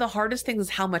 one of the hardest things is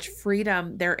how much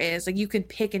freedom there is. Like, you can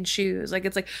pick and choose. Like,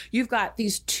 it's like you've got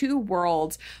these two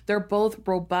worlds. They're both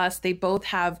robust. They both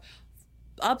have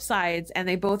upsides and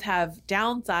they both have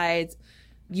downsides.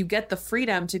 You get the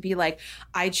freedom to be like,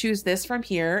 I choose this from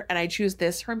here and I choose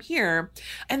this from here.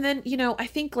 And then, I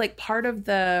think like part of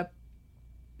the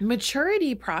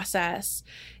maturity process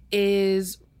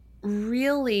is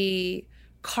really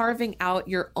carving out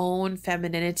your own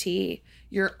femininity,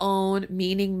 your own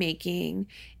meaning making.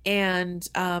 And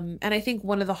I think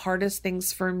one of the hardest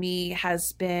things for me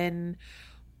has been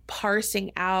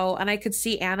parsing out, and I could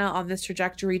see Anna on this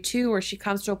trajectory too, where she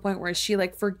comes to a point where she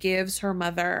like forgives her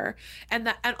mother, and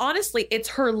honestly, it's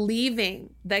her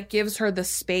leaving that gives her the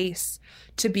space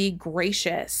to be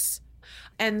gracious.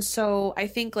 And so I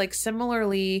think like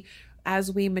similarly,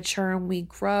 as we mature and we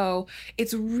grow,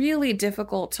 it's really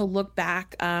difficult to look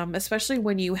back, especially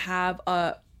when you have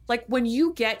when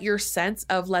you get your sense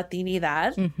of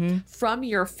Latinidad from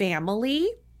your family,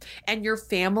 and your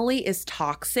family is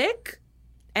toxic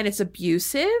and it's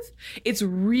abusive, it's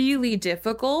really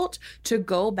difficult to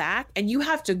go back, and you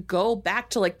have to go back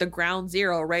to like the ground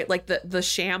zero, right? Like the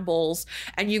shambles,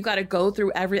 and you've got to go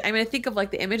through I mean, I think of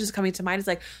like the images coming to mind.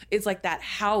 It's like that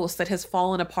house that has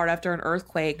fallen apart after an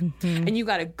earthquake, and you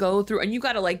got to go through, and you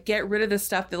got to like get rid of the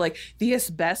stuff that like the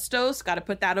asbestos, got to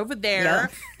put that over there,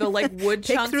 the like wood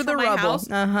chunks through from the my rubble.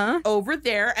 house over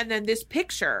there, and then this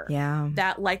picture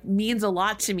that like means a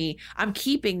lot to me, I'm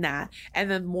keeping that,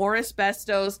 and then more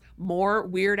asbestos, more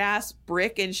weird ass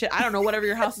brick and shit. I don't know, whatever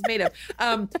your house is made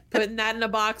of. Putting that in a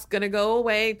box, gonna go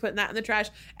away, putting that in the trash.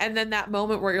 And then that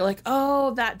moment where you're like,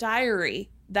 oh, that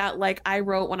diary that like I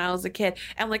wrote when I was a kid.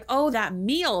 And like, oh, that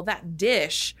meal, that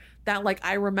dish that like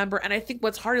I remember. And I think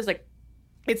what's hard is like,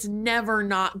 it's never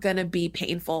not gonna be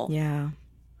painful. Yeah.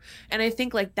 And I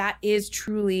think like that is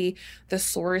truly the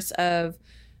source of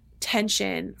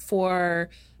tension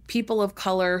for people of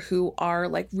color who are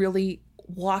like really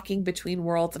walking between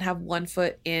worlds and have one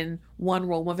foot in one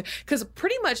world, because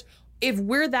pretty much if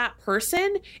we're that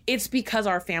person, it's because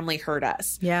our family hurt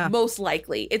us. Yeah. Most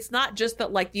likely. It's not just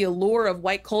that like the allure of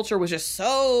white culture was just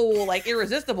so like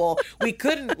irresistible. We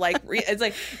couldn't like, it's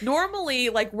like normally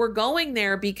like we're going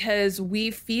there because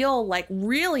we feel like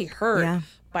really hurt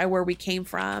by where we came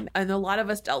from. And a lot of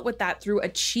us dealt with that through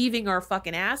achieving our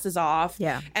fucking asses off.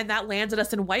 Yeah. And that landed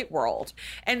us in white world.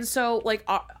 And so like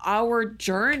our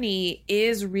journey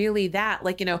is really that,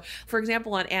 like, you know, for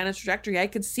example, on Anna's trajectory, I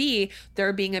could see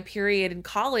there being a period in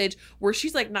college where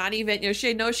she's like not even, you know,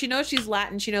 she knows she's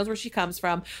Latin. She knows where she comes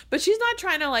from, but she's not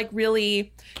trying to like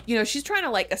really, you know, she's trying to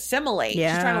like assimilate.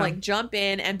 Yeah. She's trying to like jump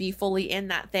in and be fully in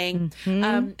that thing.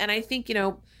 And I think, you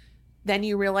know, then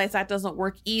you realize that doesn't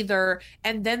work either.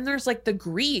 And then there's like the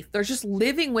grief. There's just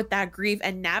living with that grief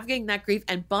and navigating that grief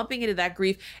and bumping into that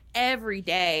grief every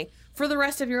day for the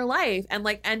rest of your life. And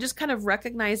like, and just kind of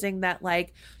recognizing that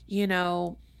like, you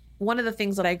know, one of the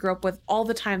things that I grew up with all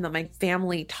the time that my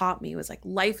family taught me was like,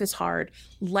 life is hard,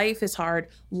 life is hard,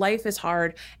 life is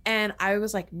hard. And I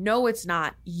was like, no, it's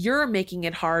not. You're making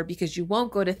it hard because you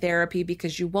won't go to therapy,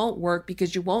 because you won't work,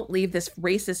 because you won't leave this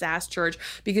racist ass church,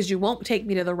 because you won't take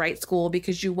me to the right school,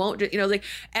 because you won't, you know, like,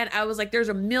 and I was like, there's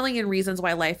a million reasons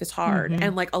why life is hard.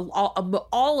 And like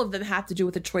all of them have to do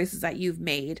with the choices that you've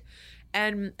made.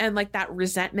 And like that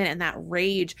resentment and that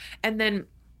rage. And then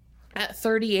at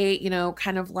 38, you know,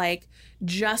 kind of like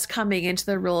just coming into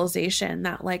the realization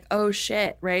that like, oh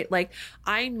shit, right? Like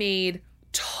I made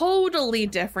totally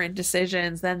different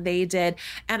decisions than they did.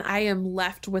 And I am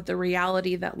left with the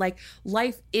reality that like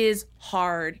life is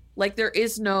hard. Like there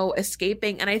is no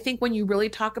escaping. And I think when you really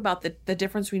talk about the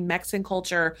difference between Mexican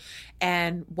culture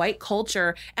and white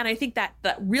culture, and I think that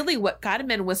really what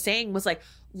Carmen was saying was like,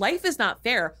 life is not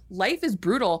fair. Life is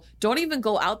brutal. Don't even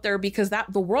go out there because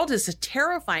the world is a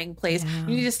terrifying place. Yeah.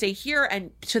 You need to stay here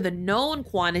and to the known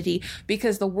quantity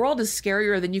because the world is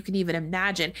scarier than you can even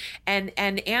imagine. And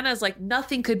Anna's like,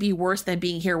 nothing could be worse than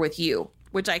being here with you,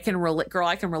 which I can relate, girl,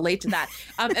 I can relate to that.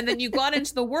 And then you go out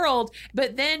into the world,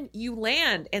 but then you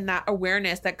land in that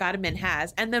awareness that Carmen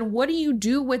has. And then what do you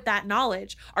do with that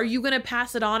knowledge? Are you going to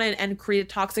pass it on and create a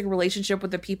toxic relationship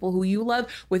with the people who you love,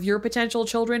 with your potential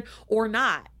children, or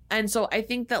not? And so I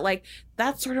think that like,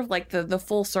 that's sort of like the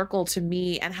full circle to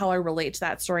me and how I relate to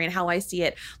that story and how I see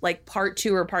it, like part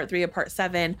 2 or part 3 or part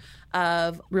 7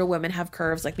 of Real Women Have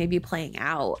Curves, like maybe playing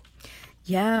out.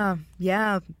 Yeah.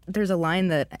 There's a line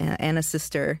that Anna's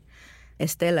sister,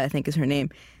 Estela, I think is her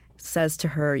name, says to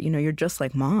her, you know, you're just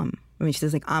like mom. I mean, she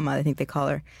says like Ama, I think they call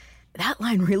her. That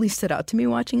line really stood out to me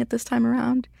watching it this time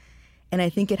around. And I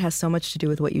think it has so much to do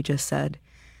with what you just said.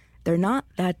 They're not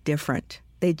that different.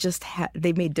 They just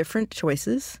they made different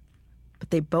choices, but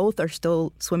they both are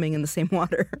still swimming in the same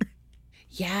water.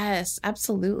 Yes,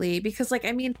 absolutely. Because like,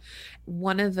 I mean,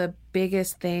 one of the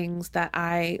biggest things that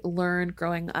I learned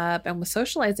growing up and was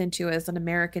socialized into as an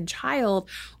American child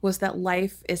was that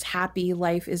life is happy,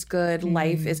 life is good,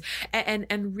 life is, and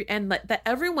that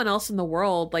everyone else in the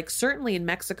world, like certainly in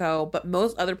Mexico, but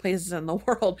most other places in the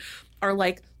world, are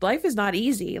like, life is not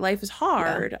easy. Life is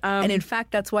hard. Yeah. And in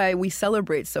fact, that's why we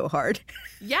celebrate so hard.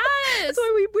 Yes. That's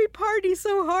why we party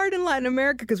so hard in Latin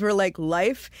America, because we're like,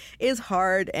 life is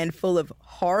hard and full of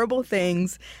horrible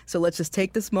things. So let's just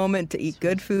take this moment to eat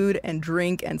good food and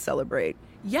drink and celebrate.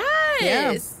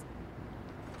 Yes.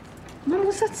 Mom,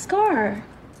 what's that scar?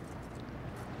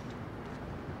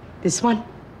 This one?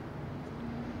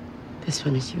 This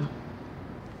one is you.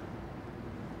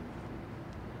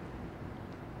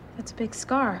 That's a big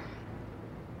scar.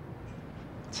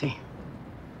 See.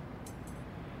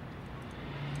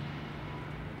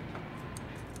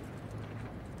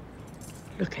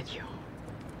 Look at you.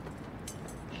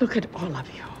 Look at all of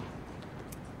you.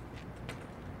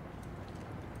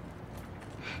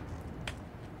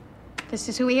 This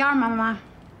is who we are, Mama.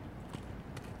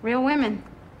 Real women.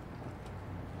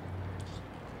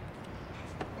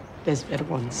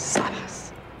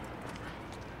 Desvergonzadas.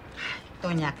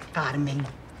 Doña Carmen.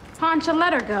 Pancha,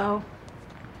 let her go.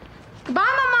 Goodbye,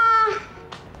 Mama.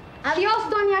 Adios,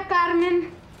 Doña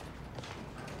Carmen.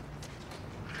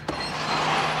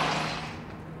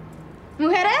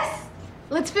 Mujeres,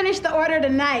 let's finish the order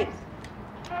tonight.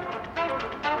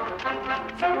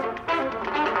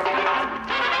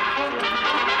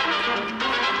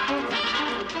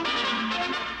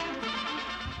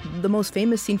 The most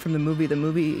famous scene from the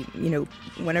movie, you know,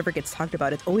 whenever it gets talked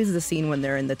about, it's always the scene when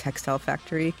they're in the textile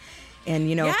factory. And,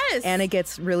 you know, yes. Anna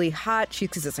gets really hot.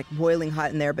 Because it's like boiling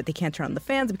hot in there, but they can't turn on the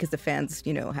fans because the fans,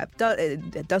 you know, have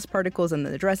dust particles and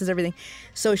the dresses, everything.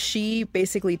 So she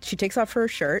takes off her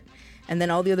shirt, and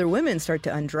then all the other women start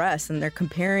to undress, and they're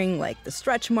comparing like the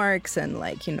stretch marks and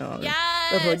like, you know,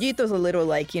 yes. los rollitos, the little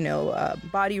like, you know,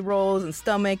 body rolls and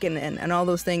stomach and all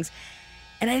those things.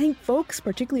 And I think folks,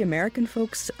 particularly American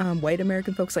folks, white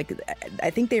American folks, like,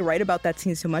 I think they write about that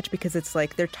scene so much because it's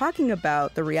like they're talking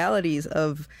about the realities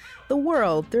of the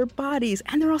world, their bodies,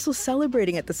 and they're also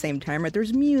celebrating at the same time, right?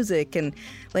 There's music, and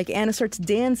like Anna starts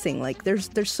dancing. Like there's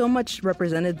so much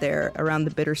represented there around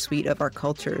the bittersweet of our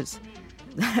cultures.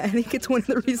 I think it's one of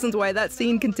the reasons why that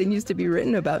scene continues to be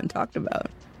written about and talked about.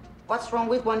 What's wrong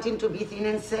with wanting to be thin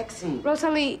and sexy?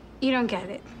 Rosalie, you don't get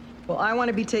it. Well, I want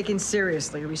to be taken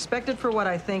seriously, respected for what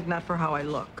I think, not for how I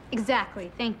look.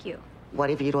 Exactly. Thank you.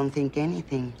 What if you don't think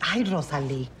anything? Ay,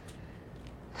 Rosalie.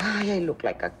 Ay, I look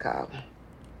like a cow.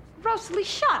 Rosalie,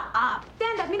 shut up.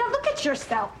 Stand up. Look at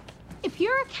yourself. If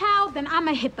you're a cow, then I'm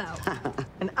a hippo.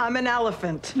 And I'm an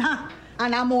elephant.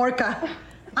 And I'm orca.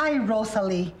 Ay,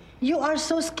 Rosalie, you are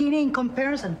so skinny in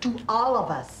comparison to all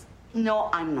of us. No,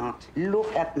 I'm not.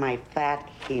 Look at my fat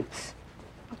hips.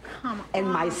 Oh, come on.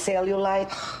 And my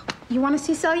cellulite. You want to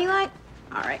see cellulite?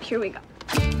 All right, here we go.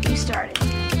 You started.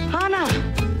 Hannah!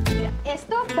 It's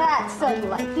not that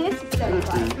cellulite. This is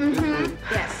cellulite. Mm-hmm.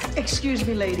 Yes. Excuse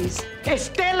me, ladies.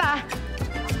 Estela!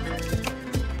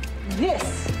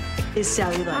 This is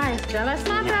cellulite. Ay, Estela, it's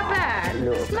not that bad.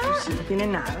 Look. It's not. No tiene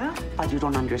nada. But you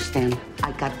don't understand.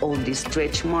 I got all these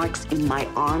stretch marks in my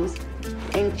arms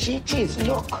and chichis.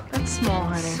 Look. That's small,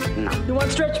 honey. No. You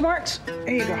want stretch marks? There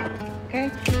you go. Okay?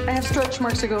 I have stretch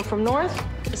marks that go from north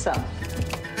to south.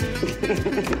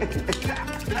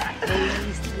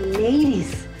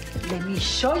 Ladies, let me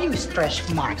show you stretch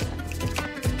marks.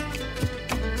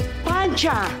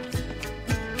 Pancha!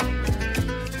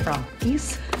 From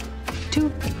east to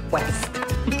west.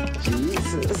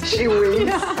 Jesus. She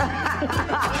wins.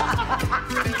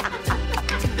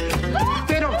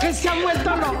 Pero que se han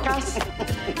vuelto locas.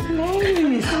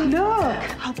 Ladies, look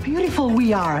how beautiful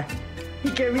we are. Y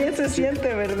qué bien se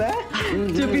siente, ¿verdad?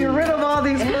 To be rid of all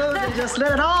these clothes and just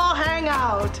let it all hang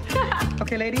out.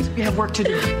 Okay, ladies, we have work to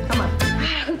do. Come on.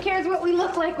 Who cares what we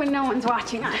look like when no one's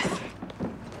watching us?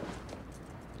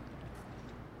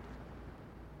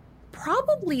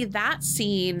 Probably that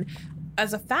scene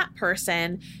as a fat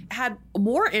person had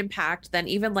more impact than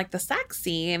even like the sex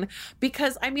scene,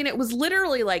 because I mean, it was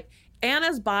literally like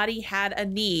Anna's body had a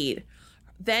need.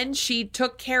 Then she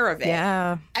took care of it.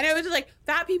 Yeah. And it was just like,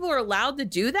 fat people are allowed to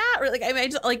do that? Or like, I mean, I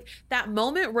just like that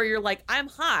moment where you're like, I'm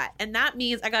hot, and that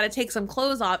means I got to take some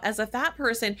clothes off. As a fat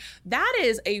person, that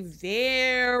is a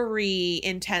very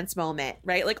intense moment,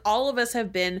 right? Like all of us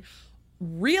have been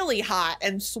really hot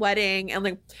and sweating, and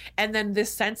like, and then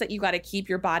this sense that you got to keep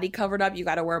your body covered up. You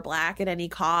got to wear black at any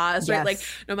cost, right? Yes. Like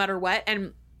no matter what.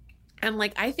 And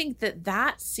like, I think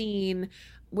that scene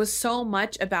was so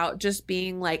much about just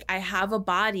being like, I have a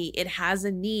body, it has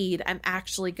a need, I'm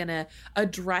actually gonna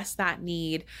address that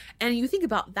need. And you think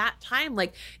about that time,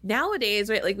 like nowadays,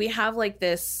 right, like we have like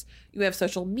this, you have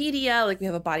social media, like we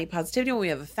have a body positivity, we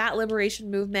have a fat liberation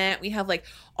movement, we have like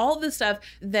all this stuff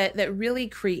that really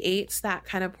creates that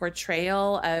kind of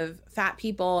portrayal of fat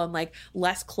people and like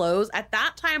less clothes. At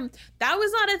that time, that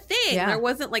was not a thing. Yeah. There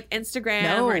wasn't like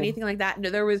Instagram or anything like that.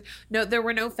 There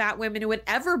were no fat women who had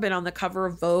ever been on the cover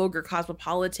of Vogue or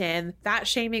Cosmopolitan. Fat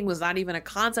shaming was not even a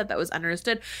concept that was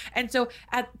understood. And so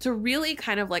to really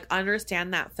kind of like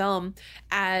understand that film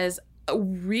as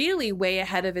really way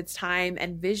ahead of its time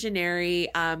and visionary,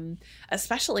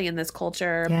 especially in this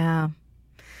culture. Yeah.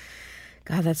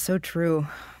 God, that's so true.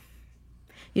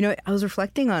 You know, I was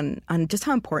reflecting on just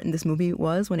how important this movie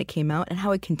was when it came out and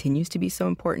how it continues to be so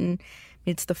important.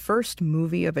 It's the first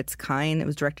movie of its kind. It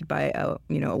was directed by a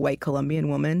white Colombian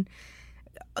woman.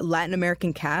 A Latin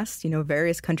American cast,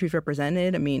 various countries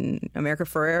represented. I mean, America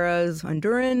Ferrera's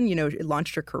Honduran, it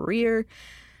launched her career.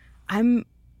 I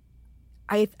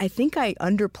think I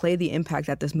underplay the impact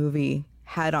that this movie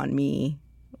had on me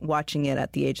watching it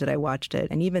at the age that I watched it,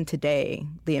 and even today,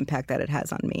 the impact that it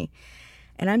has on me.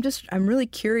 And I'm really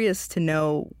curious to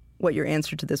know what your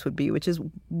answer to this would be, which is,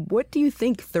 what do you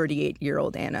think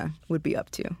 38-year-old Anna would be up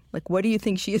to? Like, what do you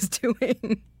think she is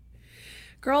doing?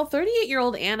 Girl,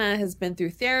 38-year-old Anna has been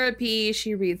through therapy.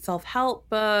 She reads self-help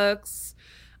books.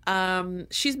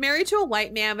 She's married to a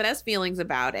white man, but has feelings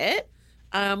about it.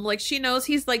 Like she knows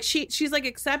he's like, she's like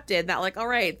accepted that like, all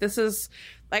right, this is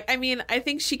like, I mean, I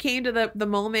think she came to the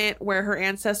moment where her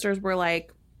ancestors were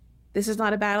like, this is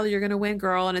not a battle you're going to win,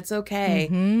 girl. And it's okay.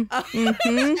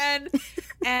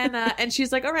 And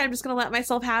she's like, all right, I'm just going to let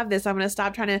myself have this. I'm going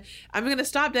to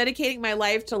stop dedicating my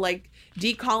life to like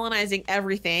decolonizing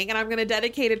everything. And I'm going to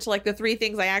dedicate it to like the 3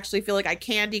 things I actually feel like I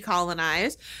can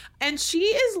decolonize. And she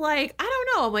is like, I don't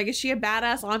know. I'm like, is she a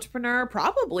badass entrepreneur?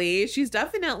 Probably. She's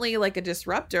definitely like a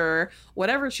disruptor,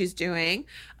 whatever she's doing.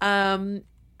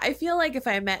 I feel like if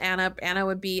I met Anna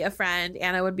would be a friend.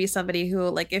 Anna would be somebody who,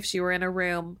 like, if she were in a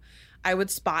room, I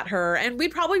would spot her, and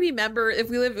we'd probably be members.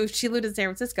 If she lived in San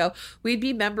Francisco, we'd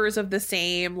be members of the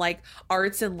same like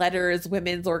arts and letters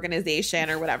women's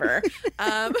organization or whatever.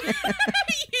 I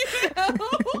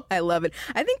love it.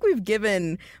 I think we've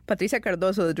given Patricia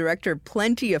Cardoso, the director,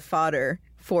 plenty of fodder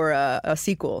for a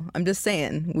sequel. I'm just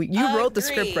saying, you wrote the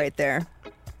script right there.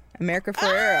 America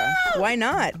Ferrera. Why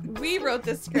not? We wrote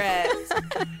the script.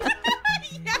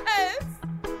 Yes.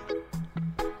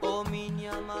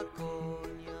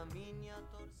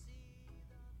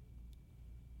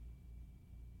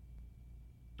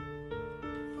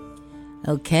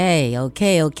 Okay.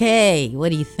 What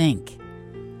do you think?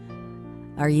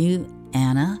 Are you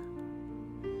Anna?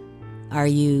 Are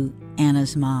you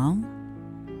Anna's mom?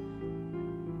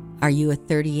 Are you a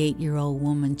 38-year-old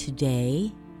woman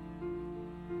today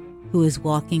who is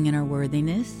walking in her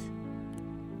worthiness,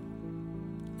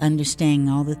 understanding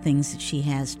all the things that she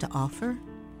has to offer?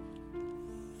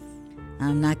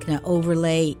 I'm not going to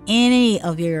overlay any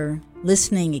of your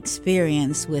listening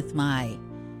experience with my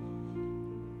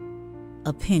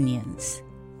opinions,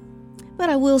 but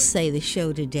I will say the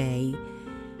show today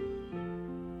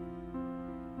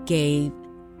gave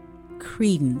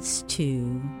credence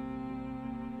to,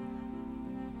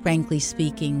 frankly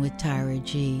speaking, with Tyra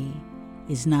G,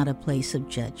 is not a place of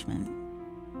judgment.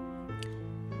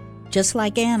 Just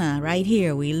like Anna, right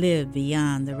here, we live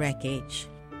beyond the wreckage.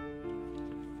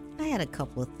 I had a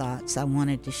couple of thoughts I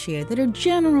wanted to share that are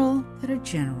general.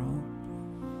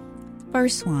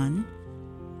 First one,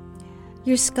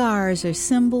 your scars are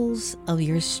symbols of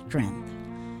your strength.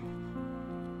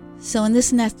 So in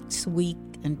this next week,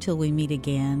 until we meet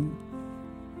again,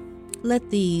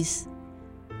 let these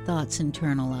thoughts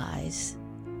internalize.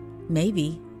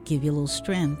 Maybe give you a little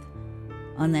strength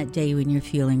on that day when you're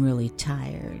feeling really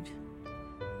tired.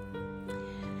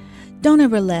 Don't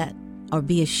ever let or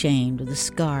be ashamed of the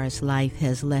scars life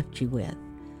has left you with.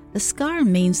 The scar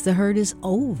means the hurt is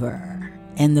over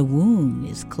and the wound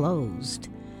is closed.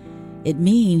 It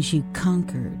means you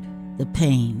conquered the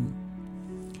pain.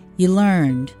 You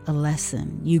learned a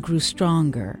lesson, you grew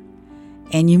stronger,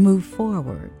 and you moved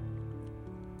forward.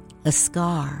 A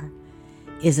scar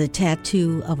is a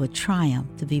tattoo of a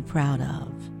triumph to be proud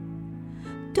of.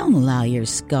 Don't allow your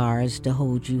scars to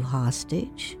hold you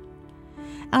hostage.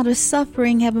 Out of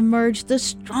suffering have emerged the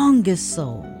strongest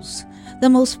souls, the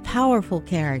most powerful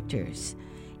characters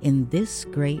in this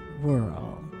great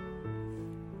world.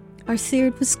 Are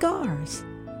seared with scars.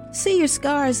 See your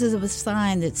scars as a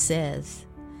sign that says,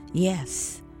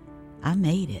 yes, I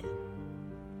made it.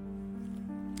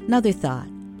 Another thought.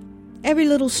 Every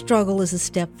little struggle is a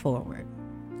step forward.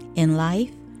 In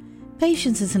life,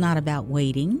 patience is not about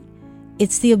waiting.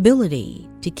 It's the ability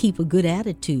to keep a good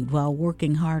attitude while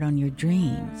working hard on your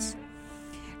dreams.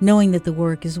 knowing that the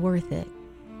work is worth it.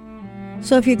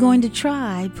 So if you're going to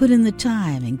try, put in the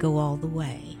time and go all the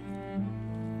way.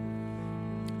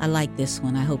 I like this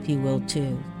one. I hope you will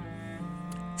too.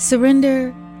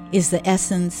 Surrender is the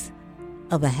essence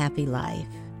of a happy life.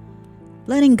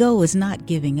 Letting go is not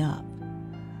giving up.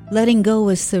 Letting go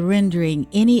is surrendering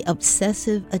any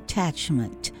obsessive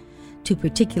attachment to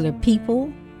particular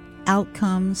people,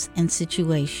 outcomes, and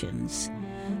situations.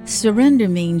 Surrender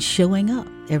means showing up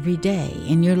every day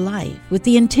in your life with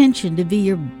the intention to be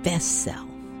your best self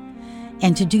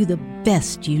and to do the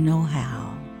best you know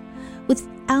how,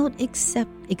 without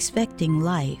expecting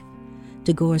life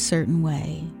to go a certain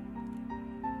way.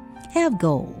 Have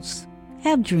goals,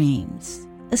 have dreams,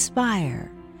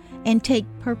 aspire, and take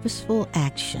purposeful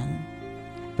action,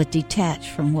 but detach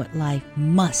from what life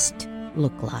must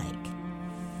look like.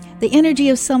 The energy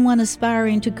of someone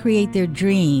aspiring to create their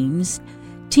dreams,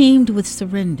 teamed with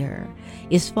surrender,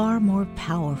 is far more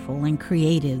powerful and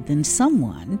creative than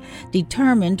someone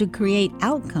determined to create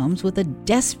outcomes with a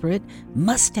desperate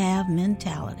must-have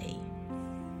mentality.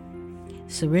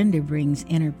 Surrender brings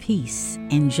inner peace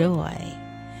and joy,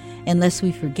 unless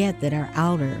we forget that our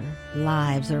outer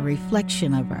lives are a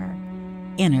reflection of our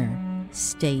inner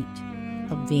state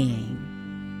of being.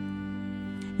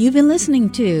 You've been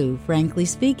listening to Frankly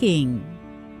Speaking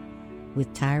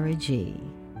with Tyra G.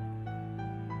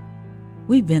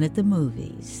 We've been at the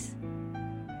movies.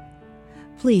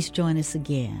 Please join us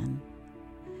again.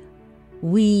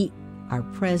 We are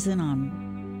present on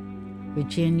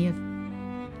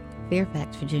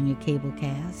Fairfax, Virginia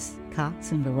Cablecast,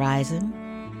 Cox and Verizon,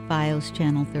 FiOS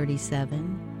Channel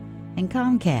 37, and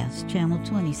Comcast Channel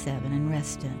 27 in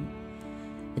Reston.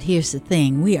 But here's the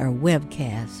thing, we are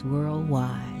webcast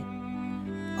worldwide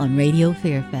on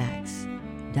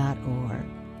RadioFairfax.org.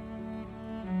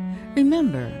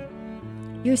 Remember,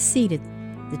 your seat at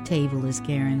the table is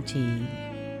guaranteed,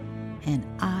 and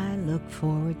I look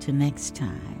forward to next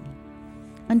time.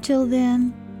 Until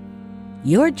then,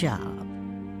 your job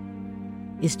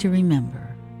is to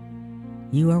remember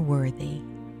you are worthy.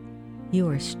 You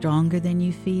are stronger than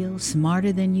you feel,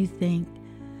 smarter than you think,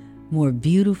 more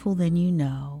beautiful than you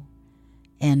know,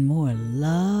 and more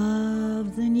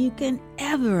loved than you can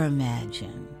ever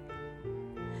imagine.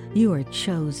 You are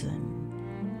chosen.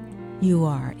 You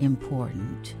are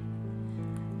important.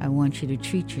 I want you to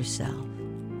treat yourself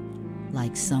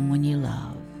like someone you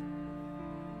love.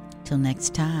 Till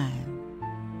next time,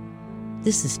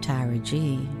 this is Tyra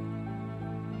G.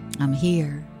 I'm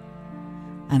here.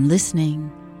 I'm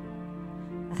listening.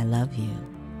 I love you.